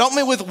consumed, don't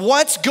we, with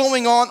what's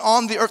going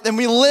on the earth. And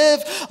we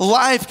live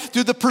life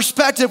through the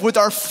perspective with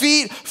our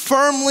feet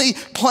firmly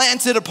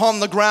planted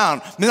upon the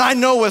ground. Man, I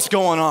know what's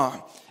going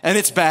on, and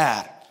it's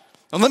bad.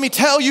 And let me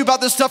tell you about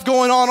this stuff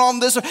going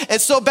on this.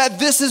 It's so bad,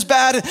 this is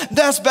bad, and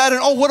that's bad,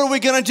 and oh, what are we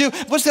gonna do?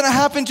 What's gonna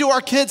happen to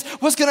our kids?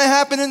 What's gonna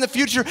happen in the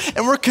future?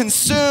 And we're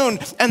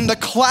consumed, and the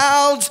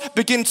clouds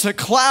begin to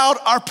cloud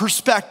our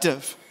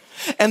perspective.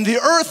 And the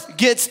earth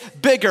gets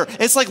bigger.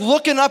 It's like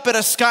looking up at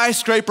a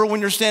skyscraper when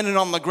you're standing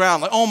on the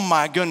ground. Like, oh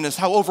my goodness,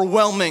 how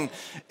overwhelming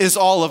is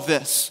all of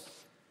this?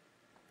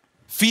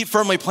 Feet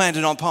firmly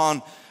planted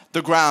upon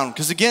the ground.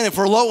 Because again, if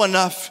we're low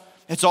enough,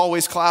 it's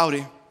always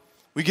cloudy.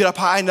 We get up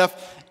high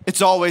enough,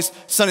 it's always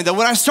sunny. That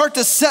when I start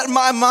to set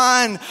my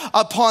mind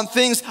upon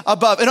things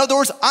above, in other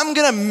words, I'm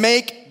gonna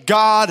make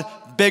God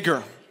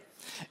bigger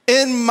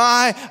in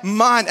my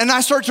mind. And I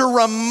start to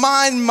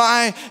remind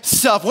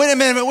myself, wait a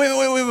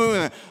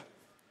minute.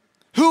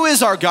 Who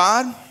is our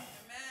God?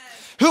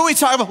 Who are we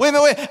talking about?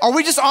 Wait. Are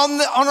we just on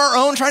our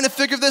own trying to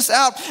figure this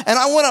out? And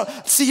I want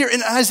to see here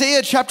in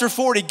Isaiah chapter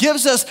 40,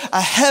 gives us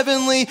a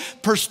heavenly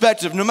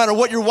perspective. No matter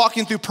what you're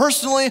walking through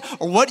personally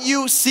or what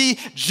you see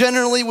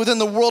generally within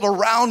the world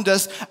around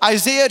us,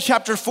 Isaiah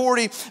chapter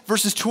 40,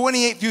 verses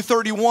 28 through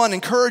 31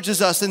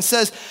 encourages us and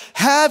says,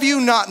 have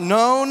you not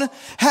known?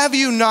 Have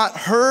you not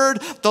heard?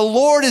 The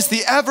Lord is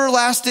the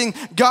everlasting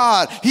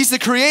God. He's the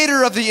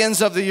creator of the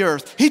ends of the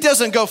earth. He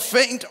doesn't go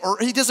faint or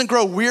he doesn't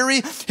grow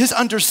weary. His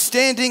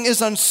understanding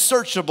is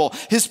unsearchable.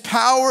 His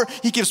power,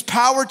 he gives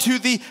power to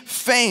the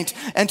faint.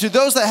 And to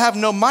those that have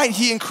no might,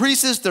 he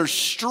increases their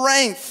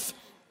strength.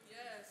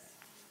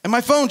 And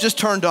my phone just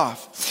turned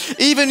off.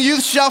 Even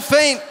youth shall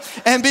faint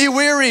and be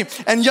weary,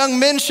 and young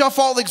men shall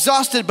fall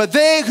exhausted. But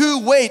they who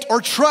wait or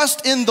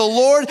trust in the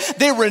Lord,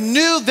 they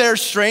renew their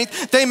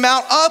strength. They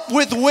mount up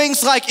with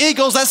wings like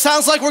eagles. That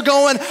sounds like we're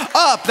going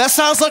up. That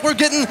sounds like we're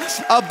getting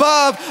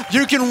above.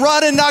 You can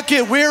run and not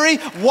get weary,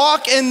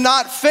 walk and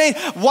not faint.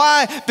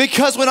 Why?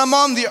 Because when I'm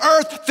on the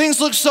earth, things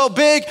look so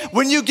big.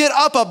 When you get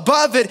up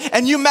above it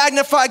and you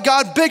magnify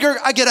God bigger,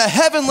 I get a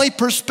heavenly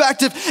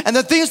perspective. And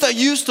the things that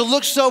used to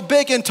look so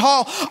big and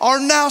tall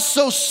are now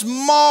so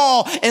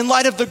small in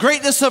light of the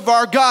greatness of of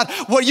our God.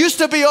 What used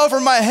to be over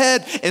my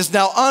head is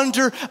now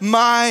under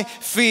my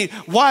feet.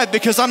 Why?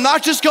 Because I'm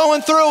not just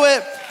going through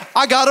it,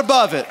 I got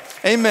above it.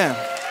 Amen.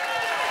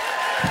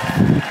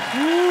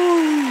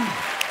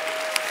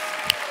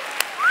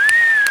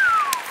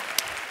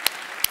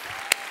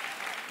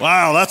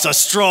 Wow, that's a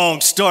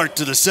strong start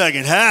to the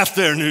second half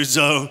there,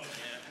 Nuzo.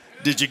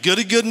 Did you get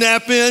a good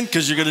nap in?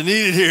 Because you're going to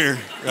need it here.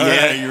 All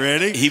right, you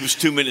ready? He was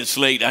 2 minutes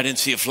late. I didn't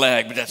see a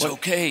flag, but that's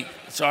okay.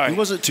 It's all right. He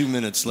wasn't 2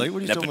 minutes late. What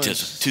are you talking about?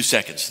 Nepotism. 2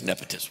 seconds.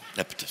 Nepotism.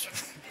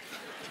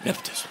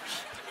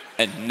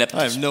 And nepotism.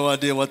 I have no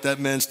idea what that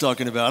man's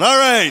talking about. All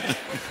right.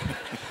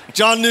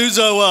 John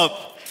Nuzo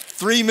up.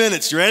 3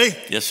 minutes. You ready?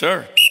 Yes,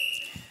 sir.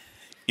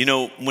 You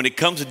know, when it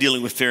comes to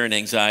dealing with fear and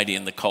anxiety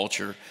in the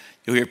culture,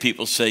 you'll hear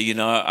people say, you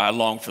know, I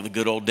long for the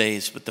good old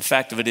days. But the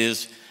fact of it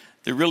is,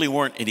 there really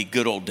weren't any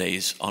good old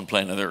days on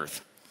planet Earth.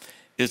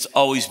 It's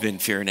always been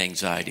fear and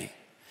anxiety.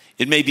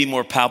 It may be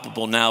more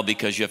palpable now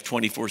because you have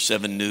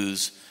 24/7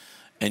 news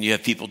and you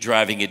have people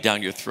driving it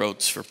down your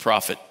throats for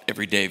profit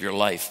every day of your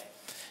life.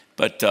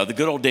 But the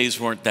good old days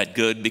weren't that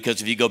good,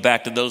 because if you go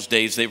back to those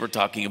days, they were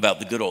talking about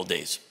the good old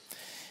days.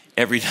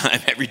 Every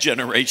time, every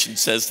generation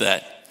says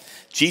that.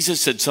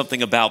 Jesus said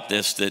something about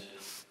this that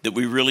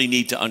we really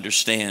need to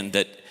understand,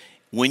 that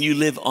when you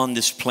live on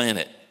this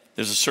planet,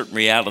 there's a certain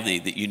reality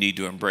that you need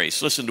to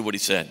embrace. Listen to what he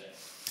said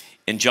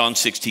in John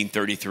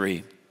 16:33.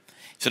 He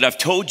said, I've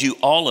told you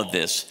all of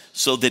this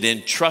so that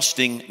in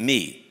trusting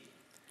me,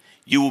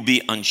 you will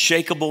be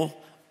unshakable,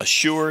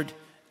 assured,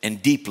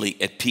 and deeply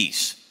at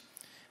peace.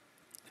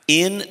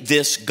 In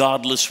this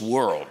godless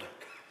world,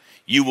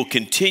 you will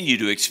continue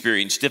to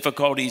experience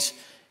difficulties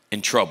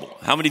and trouble.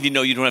 How many of you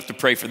know you don't have to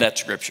pray for that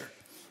scripture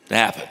to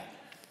happen?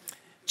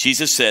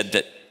 Jesus said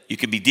that you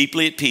can be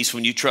deeply at peace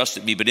when you trust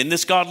in me, but in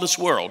this godless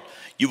world,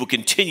 you will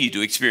continue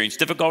to experience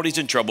difficulties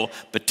and trouble,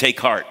 but take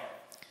heart.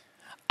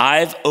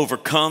 I've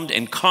overcome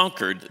and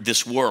conquered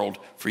this world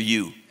for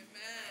you. Amen.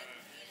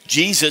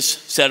 Jesus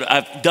said,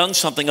 I've done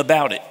something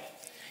about it.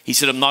 He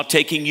said, I'm not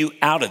taking you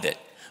out of it,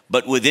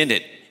 but within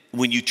it,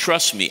 when you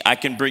trust me, I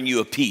can bring you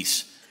a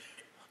peace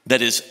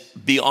that is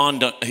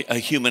beyond a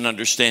human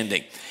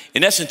understanding.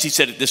 In essence, he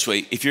said it this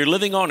way: if you're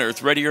living on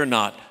earth, ready or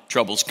not,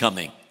 trouble's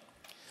coming.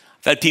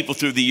 I've had people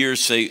through the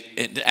years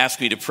ask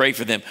me to pray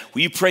for them.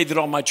 Will you pray that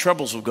all my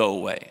troubles will go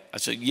away? I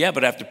said, yeah,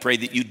 but I have to pray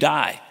that you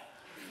die.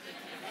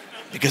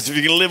 Because if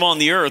you're going to live on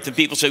the earth, and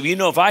people say, well, you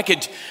know, if I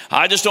could,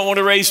 I just don't want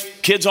to raise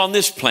kids on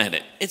this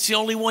planet. It's the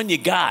only one you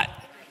got.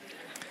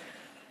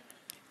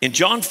 In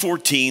John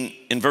 14,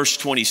 in verse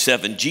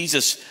 27,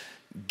 Jesus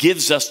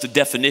gives us the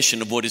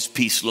definition of what his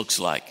peace looks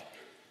like.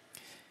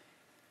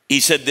 He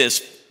said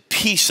this: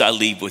 peace I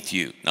leave with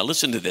you. Now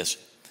listen to this.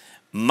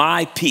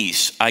 My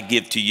peace I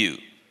give to you.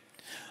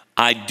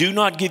 I do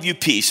not give you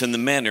peace in the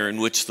manner in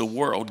which the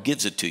world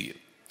gives it to you.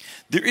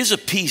 There is a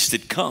peace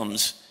that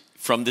comes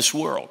from this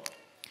world.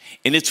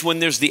 And it's when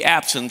there's the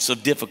absence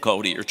of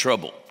difficulty or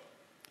trouble.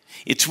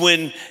 It's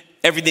when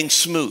everything's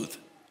smooth.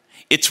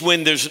 It's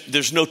when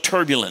there's no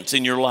turbulence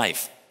in your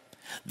life.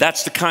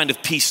 That's the kind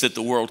of peace that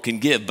the world can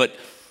give. But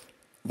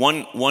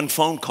one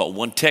phone call,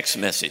 one text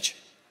message,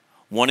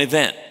 one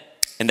event,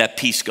 and that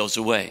peace goes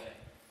away.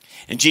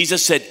 And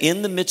Jesus said,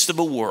 in the midst of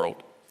a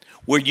world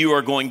where you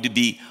are going to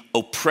be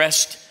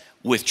oppressed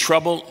with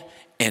trouble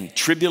and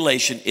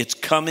tribulation, it's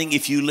coming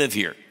if you live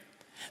here,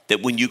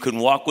 that when you can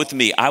walk with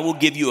me, I will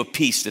give you a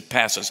peace that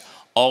passes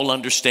all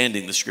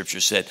understanding, the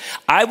scripture said.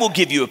 I will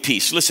give you a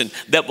peace, listen,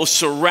 that will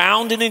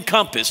surround and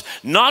encompass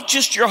not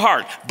just your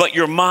heart, but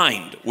your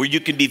mind, where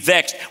you can be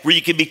vexed, where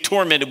you can be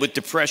tormented with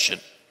depression.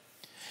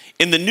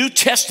 In the New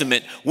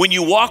Testament, when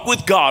you walk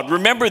with God,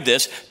 remember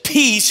this: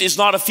 peace is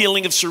not a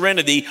feeling of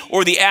serenity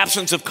or the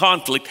absence of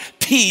conflict.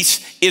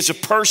 Peace is a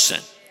person.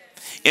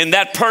 And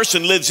that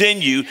person lives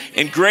in you,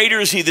 and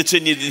greater is he that's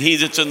in you than he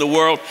that's in the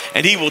world,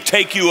 and he will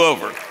take you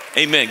over.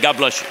 Amen. God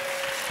bless you.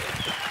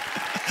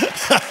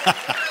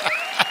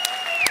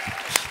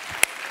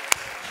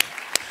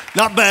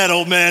 Not bad,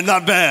 old man,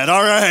 not bad.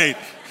 All right.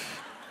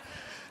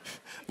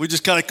 We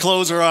just kind of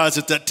close our eyes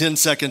at that 10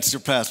 seconds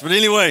surpassed. But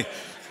anyway,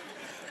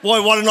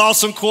 boy, what an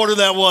awesome quarter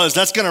that was.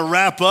 That's going to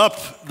wrap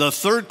up the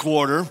third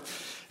quarter.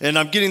 And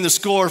I'm getting the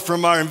score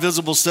from our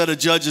invisible set of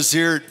judges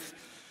here.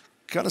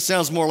 Kind of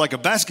sounds more like a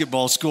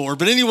basketball score.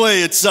 But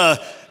anyway, it's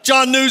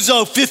John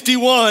Nuzo,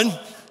 51.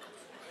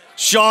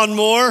 Sean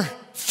Moore,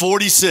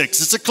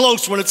 46. It's a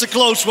close one.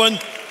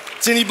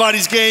 It's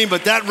anybody's game,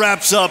 but that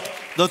wraps up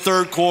the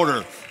third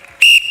quarter.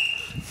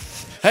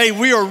 Hey,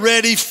 we are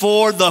ready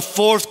for the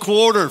fourth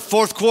quarter.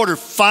 Fourth quarter,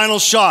 final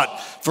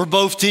shot for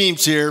both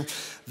teams here.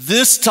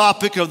 This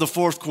topic of the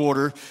fourth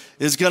quarter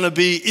is going to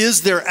be,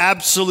 is there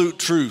absolute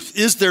truth?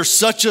 Is there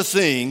such a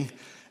thing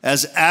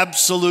as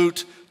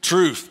absolute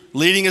truth?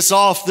 Leading us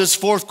off this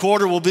fourth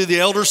quarter will be the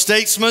elder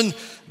statesman,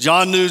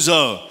 John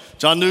Nuzo.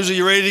 John Nuzo,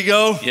 you ready to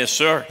go? Yes,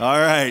 sir. All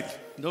right.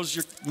 Notice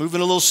you're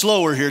moving a little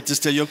slower here at this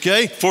day,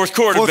 okay? Fourth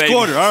quarter, baby. Fourth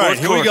quarter. All right,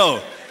 here we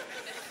go.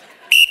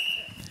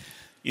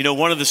 You know,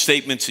 one of the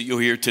statements that you'll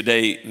hear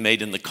today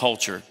made in the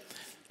culture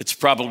It's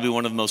probably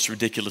one of the most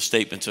ridiculous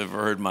statements I've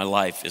ever heard in my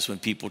life is when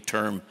people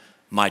term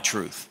my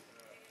truth.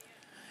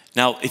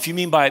 Now, if you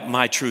mean by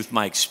my truth,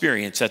 my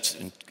experience,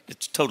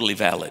 it's totally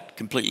valid,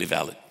 completely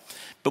valid.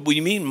 But when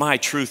you mean my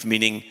truth,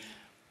 meaning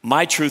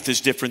my truth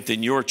is different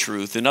than your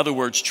truth. In other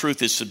words,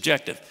 truth is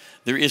subjective.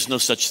 There is no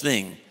such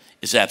thing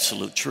as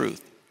absolute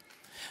truth.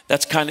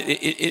 That's kind of,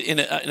 in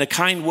a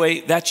kind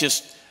way,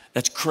 that's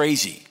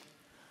crazy.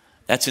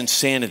 That's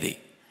insanity.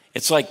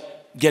 It's like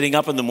getting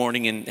up in the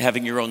morning and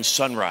having your own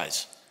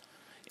sunrise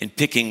and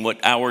picking what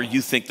hour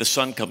you think the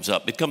sun comes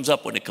up. It comes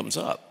up when it comes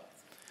up.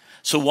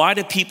 So why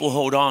do people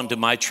hold on to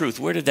my truth?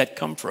 Where did that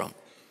come from?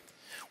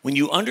 When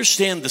you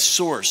understand the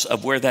source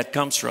of where that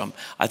comes from,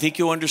 I think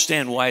you'll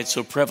understand why it's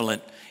so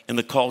prevalent in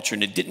the culture.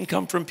 And it didn't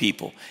come from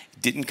people.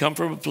 It didn't come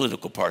from a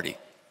political party.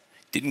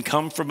 It didn't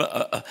come from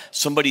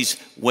somebody's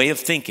way of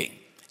thinking.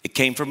 It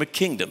came from a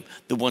kingdom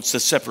that wants to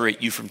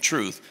separate you from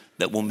truth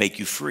that will make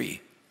you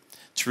free.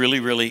 It's really,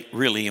 really,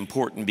 really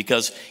important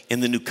because in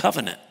the new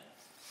covenant,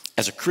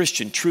 as a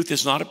Christian, truth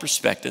is not a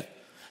perspective.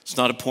 It's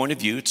not a point of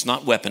view. It's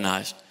not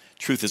weaponized.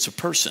 Truth is a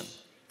person.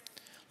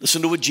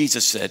 Listen to what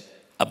Jesus said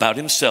about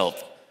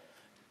himself.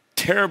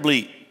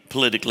 Terribly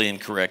politically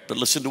incorrect, but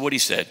listen to what he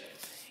said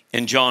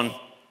in John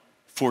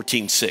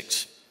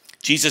 14:6.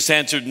 Jesus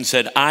answered and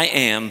said, I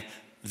am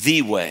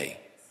the way.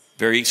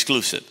 Very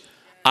exclusive.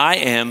 I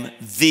am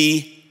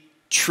the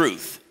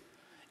truth,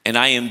 and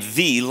I am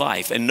the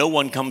life, and no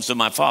one comes to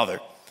my Father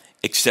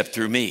except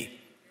through me.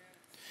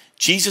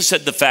 Jesus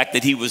said the fact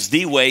that he was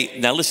the way,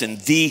 now listen,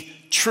 the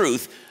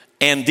truth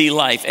and the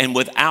life, and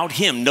without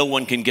him, no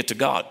one can get to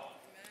God.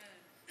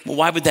 Well,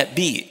 why would that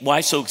be?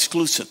 Why so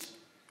exclusive?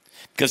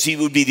 Because he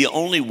would be the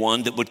only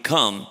one that would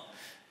come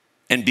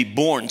and be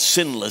born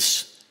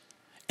sinless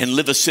and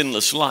live a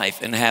sinless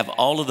life and have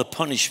all of the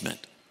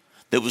punishment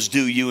that was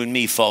due you and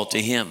me fall to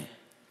him.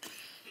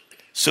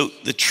 So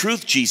the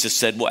truth, Jesus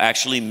said, will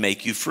actually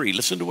make you free.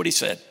 Listen to what he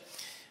said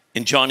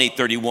in John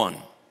 8:31.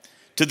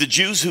 To the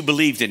Jews who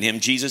believed in him,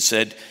 Jesus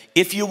said,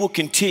 if you will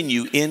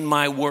continue in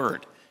my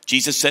word.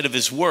 Jesus said of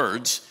his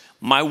words,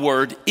 my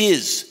word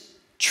is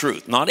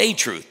truth, not a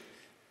truth,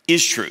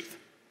 is truth.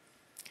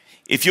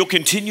 If you'll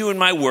continue in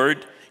my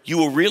word, you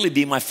will really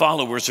be my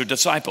followers or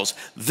disciples.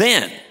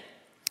 Then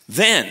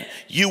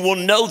you will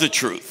know the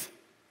truth.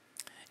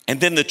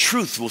 And then the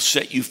truth will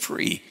set you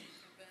free.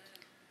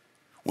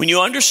 When you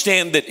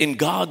understand that in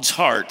God's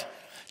heart,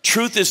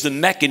 truth is the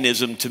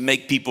mechanism to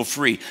make people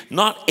free,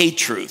 not a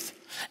truth.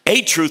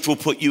 A truth will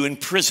put you in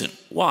prison.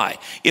 Why?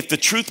 If the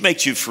truth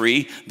makes you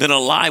free, then a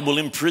lie will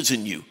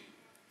imprison you.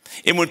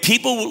 And when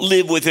people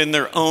live within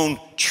their own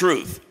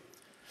truth,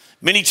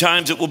 many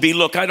times it will be,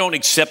 look, I don't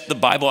accept the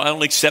Bible. I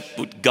don't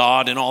accept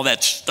God and all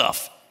that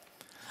stuff.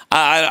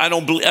 I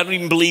don't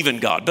even believe in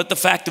God. But the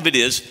fact of it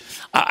is,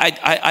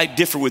 I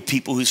differ with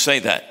people who say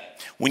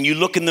that. When you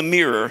look in the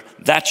mirror,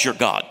 that's your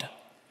God.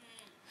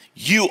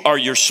 You are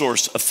your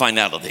source of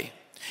finality.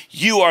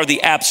 You are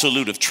the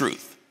absolute of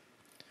truth.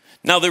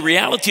 Now, the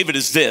reality of it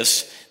is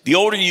this. The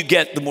older you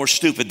get, the more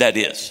stupid that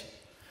is.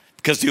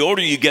 Because the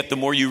older you get, the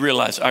more you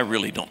realize, I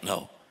really don't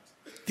know.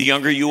 The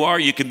younger you are,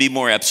 you can be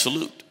more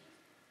absolute.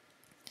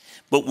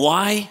 But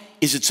why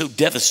is it so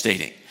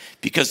devastating?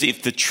 Because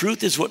if the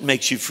truth is what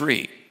makes you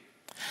free,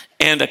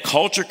 and a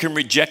culture can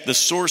reject the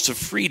source of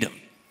freedom,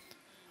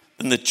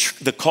 then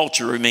the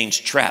culture remains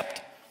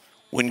trapped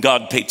when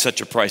God paid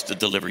such a price to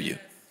deliver you.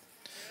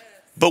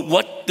 But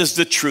what does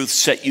the truth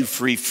set you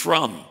free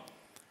from?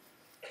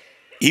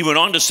 He went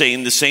on to say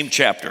in the same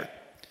chapter,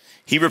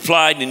 he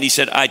replied and he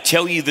said, I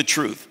tell you the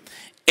truth.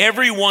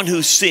 Everyone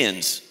who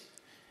sins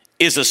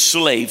is a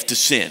slave to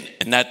sin.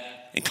 And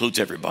that includes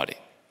everybody.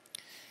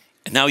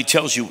 And now he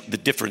tells you the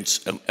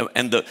difference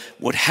and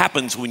what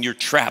happens when you're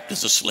trapped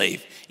as a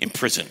slave in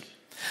prison.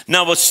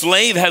 Now, a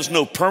slave has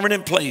no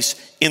permanent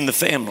place in the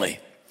family,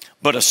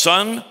 but a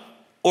son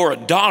or a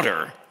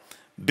daughter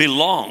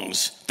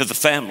belongs to the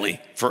family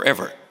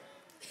forever.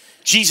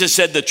 Jesus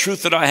said, the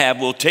truth that I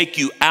have will take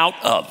you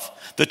out of.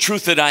 The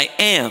truth that I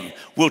am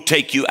will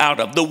take you out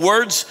of. The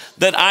words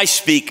that I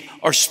speak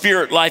are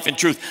spirit, life, and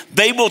truth.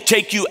 They will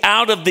take you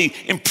out of the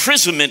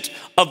imprisonment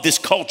of this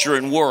culture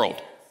and world,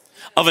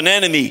 of an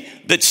enemy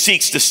that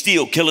seeks to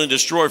steal, kill, and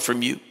destroy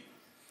from you.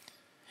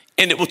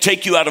 And it will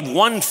take you out of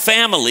one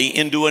family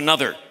into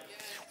another.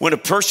 When a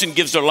person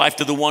gives their life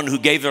to the one who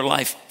gave their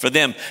life for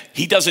them,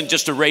 he doesn't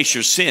just erase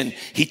your sin.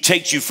 He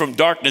takes you from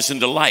darkness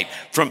into light,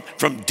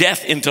 from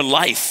death into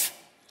life.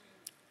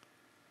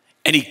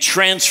 And he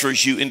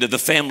transfers you into the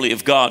family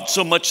of God.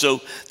 So much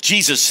so,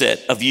 Jesus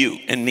said of you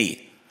and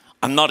me,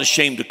 I'm not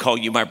ashamed to call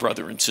you my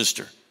brother and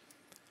sister.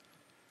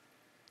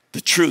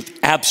 The truth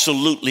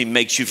absolutely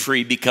makes you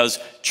free because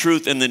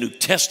truth in the New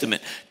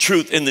Testament,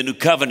 truth in the New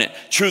Covenant,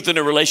 truth in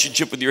a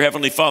relationship with your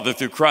Heavenly Father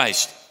through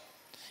Christ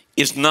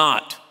is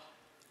not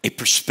a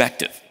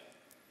perspective.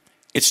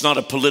 It's not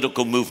a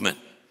political movement.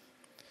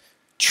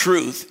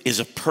 Truth is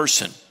a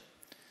person.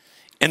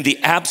 And the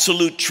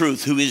absolute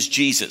truth, who is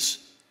Jesus,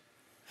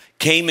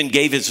 came and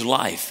gave his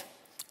life.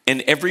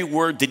 And every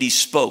word that he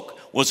spoke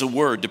was a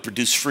word to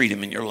produce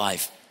freedom in your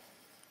life.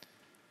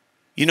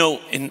 You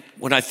know,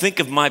 when I think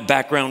of my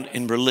background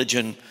in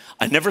religion,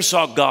 I never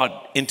saw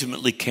God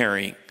intimately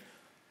caring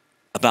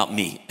about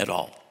me at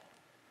all.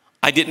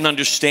 I didn't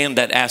understand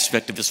that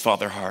aspect of his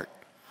Father heart.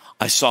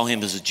 I saw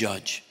him as a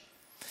judge.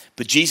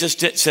 But Jesus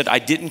said, I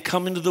didn't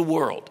come into the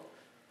world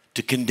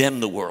to condemn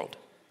the world,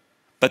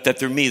 but that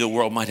through me the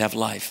world might have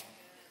life.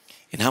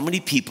 And how many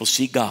people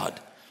see God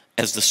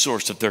as the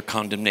source of their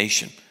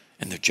condemnation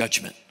and their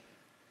judgment?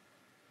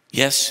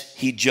 Yes,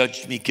 he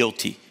judged me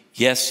guilty.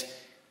 Yes,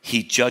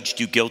 he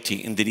judged you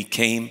guilty, and then he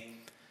came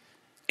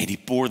and he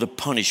bore the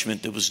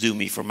punishment that was due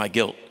me for my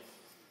guilt.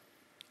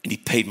 And he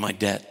paid my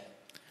debt.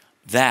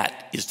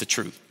 That is the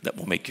truth that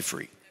will make you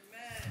free.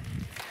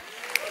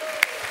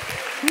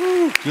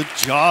 Woo, good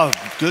job.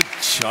 Good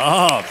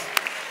job.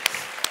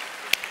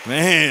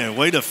 Man,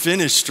 way to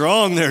finish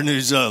strong there,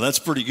 Nuzo. That's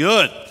pretty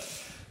good.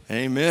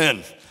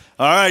 Amen.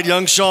 All right,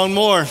 young Sean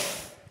Moore.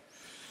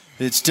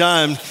 It's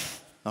time.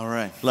 All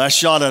right. Last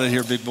shot out of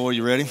here, big boy.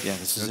 You ready? Yeah,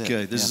 this is it.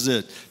 Okay, this is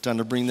it. Time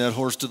to bring that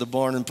horse to the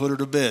barn and put her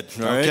to bed.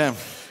 All right? Okay.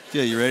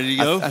 Yeah, you ready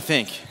to go? I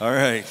think. All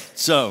right.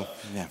 So,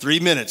 3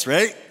 minutes,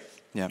 right?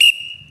 Yeah.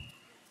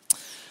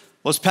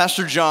 Well, as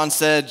Pastor John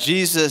said,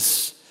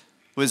 Jesus,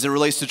 as it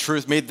relates to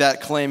truth, made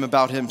that claim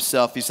about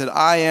himself. He said,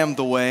 I am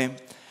the way,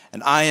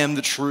 and I am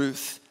the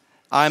truth.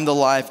 I am the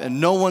life,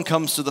 and no one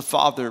comes to the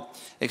Father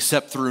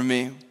except through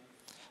me.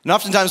 And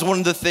oftentimes, one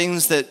of the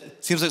things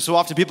that seems like so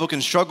often people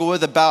can struggle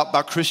with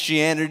about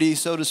Christianity,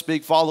 so to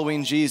speak,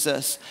 following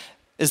Jesus,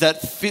 is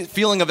that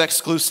feeling of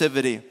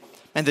exclusivity.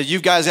 And that you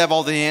guys have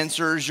all the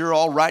answers, you're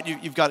all right,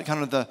 you've got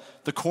kind of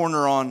the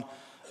corner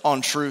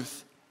on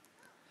truth.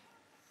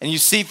 And you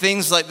see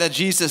things like that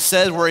Jesus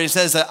says, where he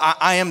says that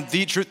I am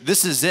the truth,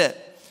 this is it.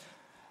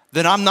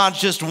 That I'm not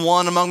just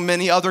one among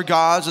many other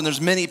gods, and there's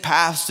many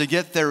paths to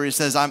get there. He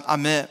says,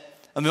 I'm it.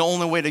 And the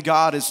only way to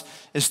God is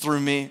through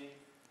me.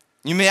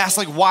 You may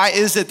ask, why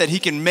is it that he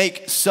can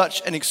make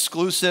such an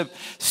exclusive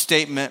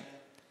statement?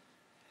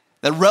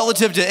 That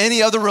relative to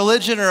any other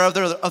religion or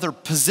other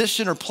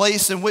position or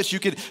place in which you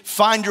could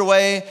find your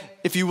way,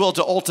 if you will,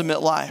 to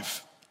ultimate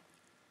life.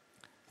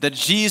 That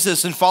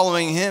Jesus and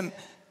following him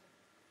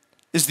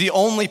is the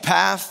only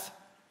path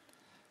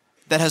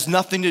that has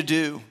nothing to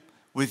do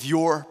with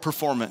your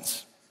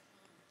performance.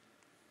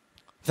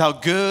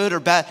 Without good or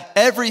bad,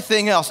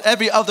 everything else,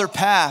 every other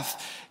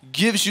path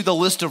gives you the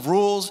list of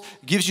rules,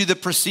 gives you the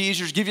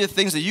procedures, gives you the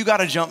things that you got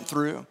to jump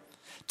through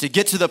to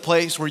get to the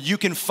place where you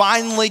can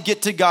finally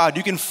get to God.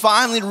 You can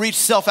finally reach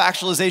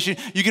self-actualization.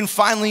 You can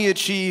finally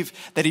achieve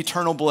that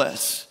eternal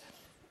bliss.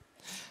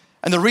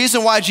 And the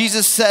reason why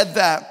Jesus said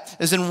that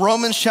is in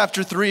Romans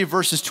chapter 3,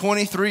 verses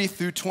 23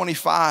 through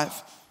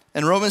 25.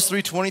 In Romans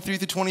 3, 23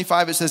 through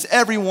 25, it says,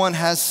 everyone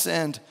has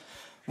sinned.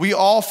 We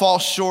all fall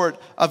short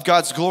of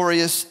God's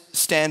glorious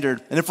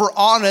standard. And if we're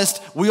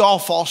honest, we all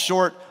fall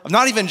short of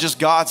not even just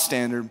God's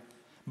standard,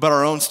 but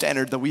our own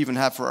standard that we even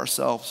have for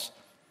ourselves.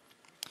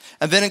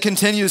 And then it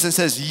continues and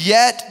says,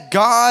 yet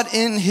God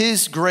in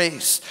his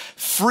grace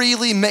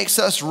freely makes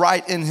us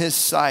right in his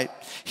sight.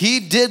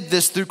 He did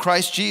this through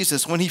Christ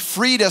Jesus when he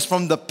freed us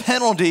from the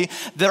penalty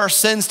that our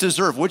sins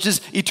deserve, which is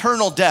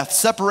eternal death,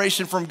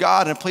 separation from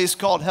God in a place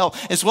called hell.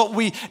 It's what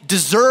we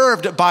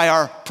deserved by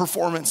our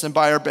performance and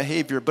by our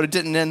behavior, but it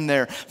didn't end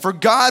there. For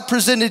God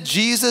presented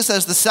Jesus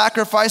as the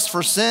sacrifice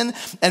for sin,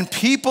 and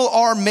people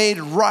are made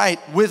right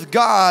with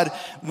God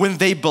when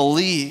they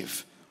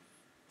believe.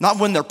 Not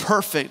when they're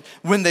perfect,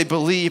 when they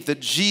believe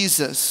that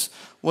Jesus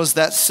was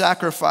that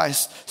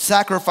sacrifice,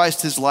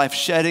 sacrificed his life,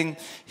 shedding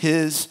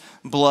his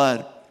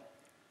blood.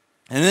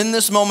 And in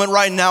this moment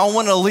right now, I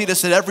want to lead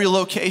us at every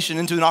location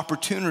into an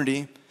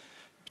opportunity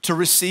to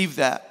receive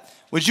that.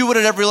 Would you at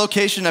every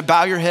location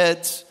bow your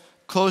heads,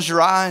 close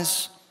your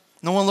eyes,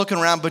 no one looking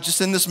around, but just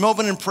in this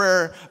moment in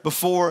prayer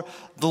before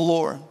the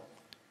Lord.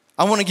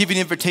 I want to give you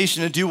an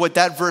invitation to do what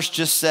that verse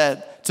just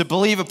said, to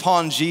believe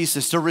upon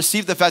Jesus, to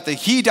receive the fact that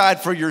he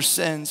died for your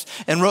sins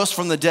and rose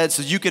from the dead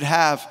so you could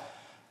have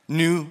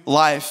new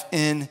life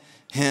in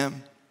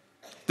him.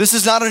 This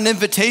is not an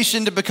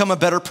invitation to become a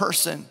better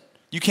person.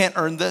 You can't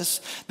earn this.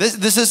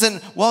 This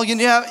isn't, well,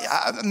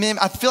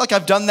 I feel like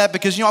I've done that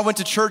because, I went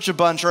to church a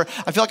bunch, or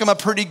I feel like I'm a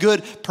pretty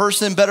good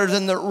person, better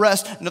than the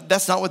rest. No,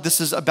 that's not what this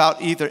is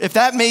about either. If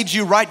that made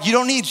you right, you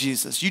don't need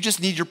Jesus. You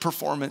just need your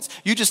performance.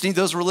 You just need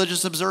those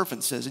religious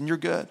observances, and you're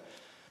good.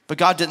 But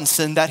God didn't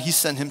send that. He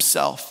sent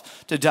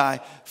himself to die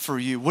for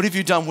you. What have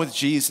you done with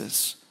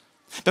Jesus?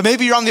 But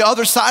maybe you're on the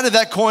other side of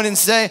that coin and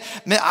say,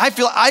 man, I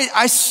feel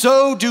I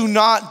so do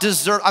not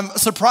deserve. I'm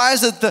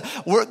surprised that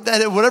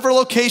at whatever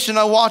location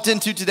I walked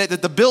into today,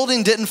 that the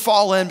building didn't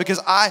fall in because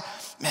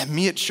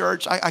me at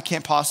church, I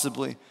can't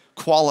possibly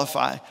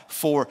qualify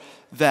for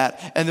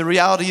that. And the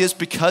reality is,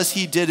 because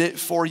he did it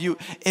for you,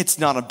 it's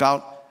not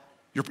about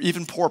your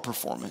even poor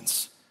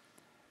performance.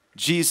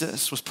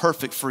 Jesus was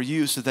perfect for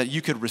you so that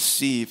you could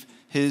receive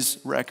his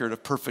record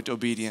of perfect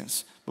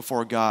obedience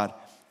before God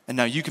And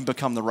now you can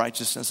become the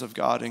righteousness of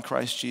God in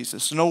Christ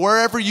Jesus. So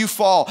wherever you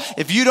fall,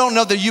 if you don't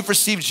know that you've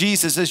received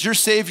Jesus as your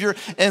Savior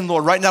and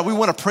Lord, right now we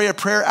want to pray a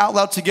prayer out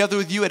loud together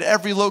with you at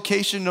every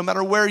location, no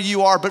matter where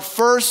you are. But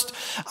first,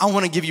 I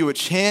want to give you a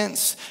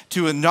chance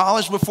to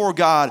acknowledge before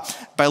God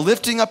by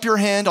lifting up your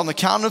hand on the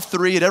count of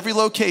 3 at every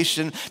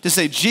location to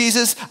say,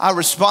 Jesus, I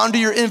respond to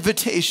your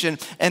invitation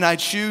and I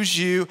choose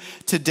you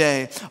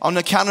today. On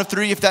the count of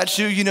 3, if that's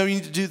you, you know you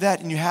need to do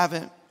that and you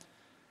haven't.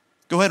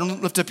 Go ahead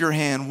and lift up your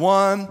hand.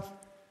 1,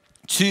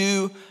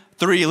 2,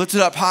 3. Lift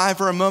it up high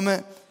for a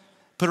moment.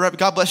 Put it right.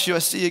 God bless you. I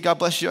see it. God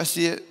bless you. I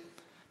see it.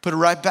 Put it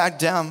right back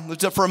down.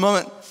 Lift it up for a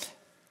moment.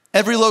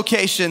 Every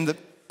location, the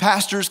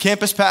pastors,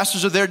 campus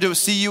pastors are there to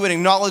see you and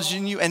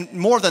acknowledging you. And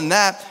more than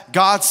that,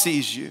 God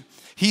sees you.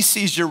 He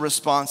sees your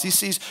response. He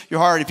sees your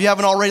heart. If you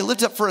haven't already,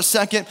 lift up for a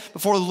second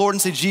before the Lord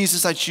and say,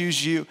 Jesus, I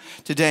choose you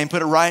today. And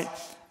put it right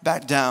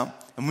back down.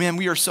 And man,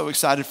 we are so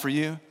excited for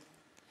you.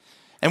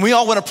 And we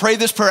all want to pray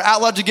this prayer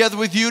out loud together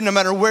with you, no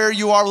matter where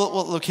you are,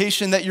 what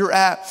location that you're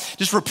at.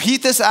 Just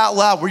repeat this out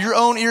loud where your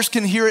own ears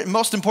can hear it. And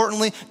most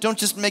importantly, don't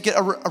just make it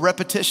a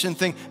repetition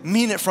thing.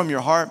 Mean it from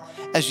your heart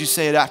as you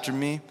say it after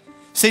me.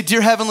 Say, dear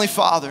Heavenly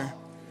Father,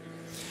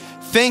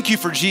 thank you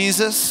for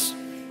Jesus.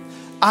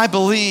 I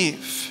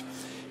believe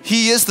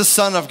he is the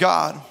Son of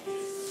God.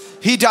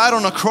 He died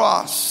on a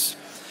cross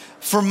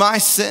for my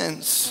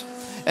sins.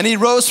 And he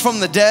rose from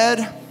the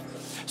dead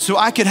so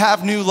I could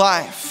have new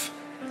life.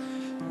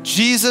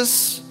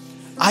 Jesus,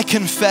 I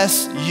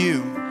confess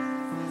you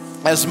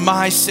as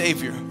my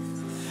Savior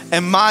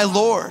and my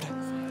Lord.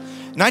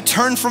 And I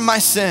turn from my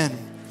sin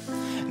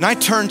and I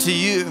turn to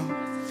you.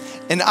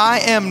 And I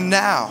am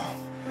now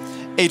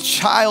a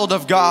child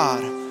of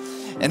God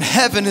and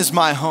heaven is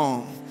my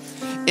home.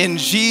 In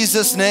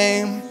Jesus'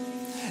 name,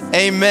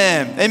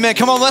 amen. Amen.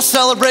 Come on, let's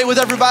celebrate with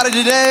everybody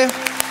today.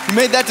 You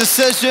made that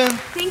decision.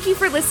 Thank you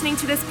for listening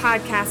to this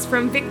podcast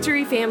from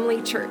Victory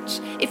Family Church.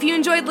 If you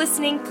enjoyed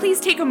listening, please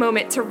take a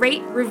moment to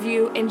rate,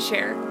 review, and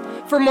share.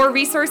 For more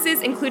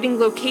resources, including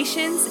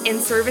locations and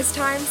service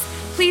times,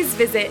 please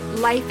visit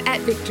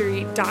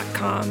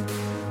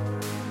lifeatvictory.com.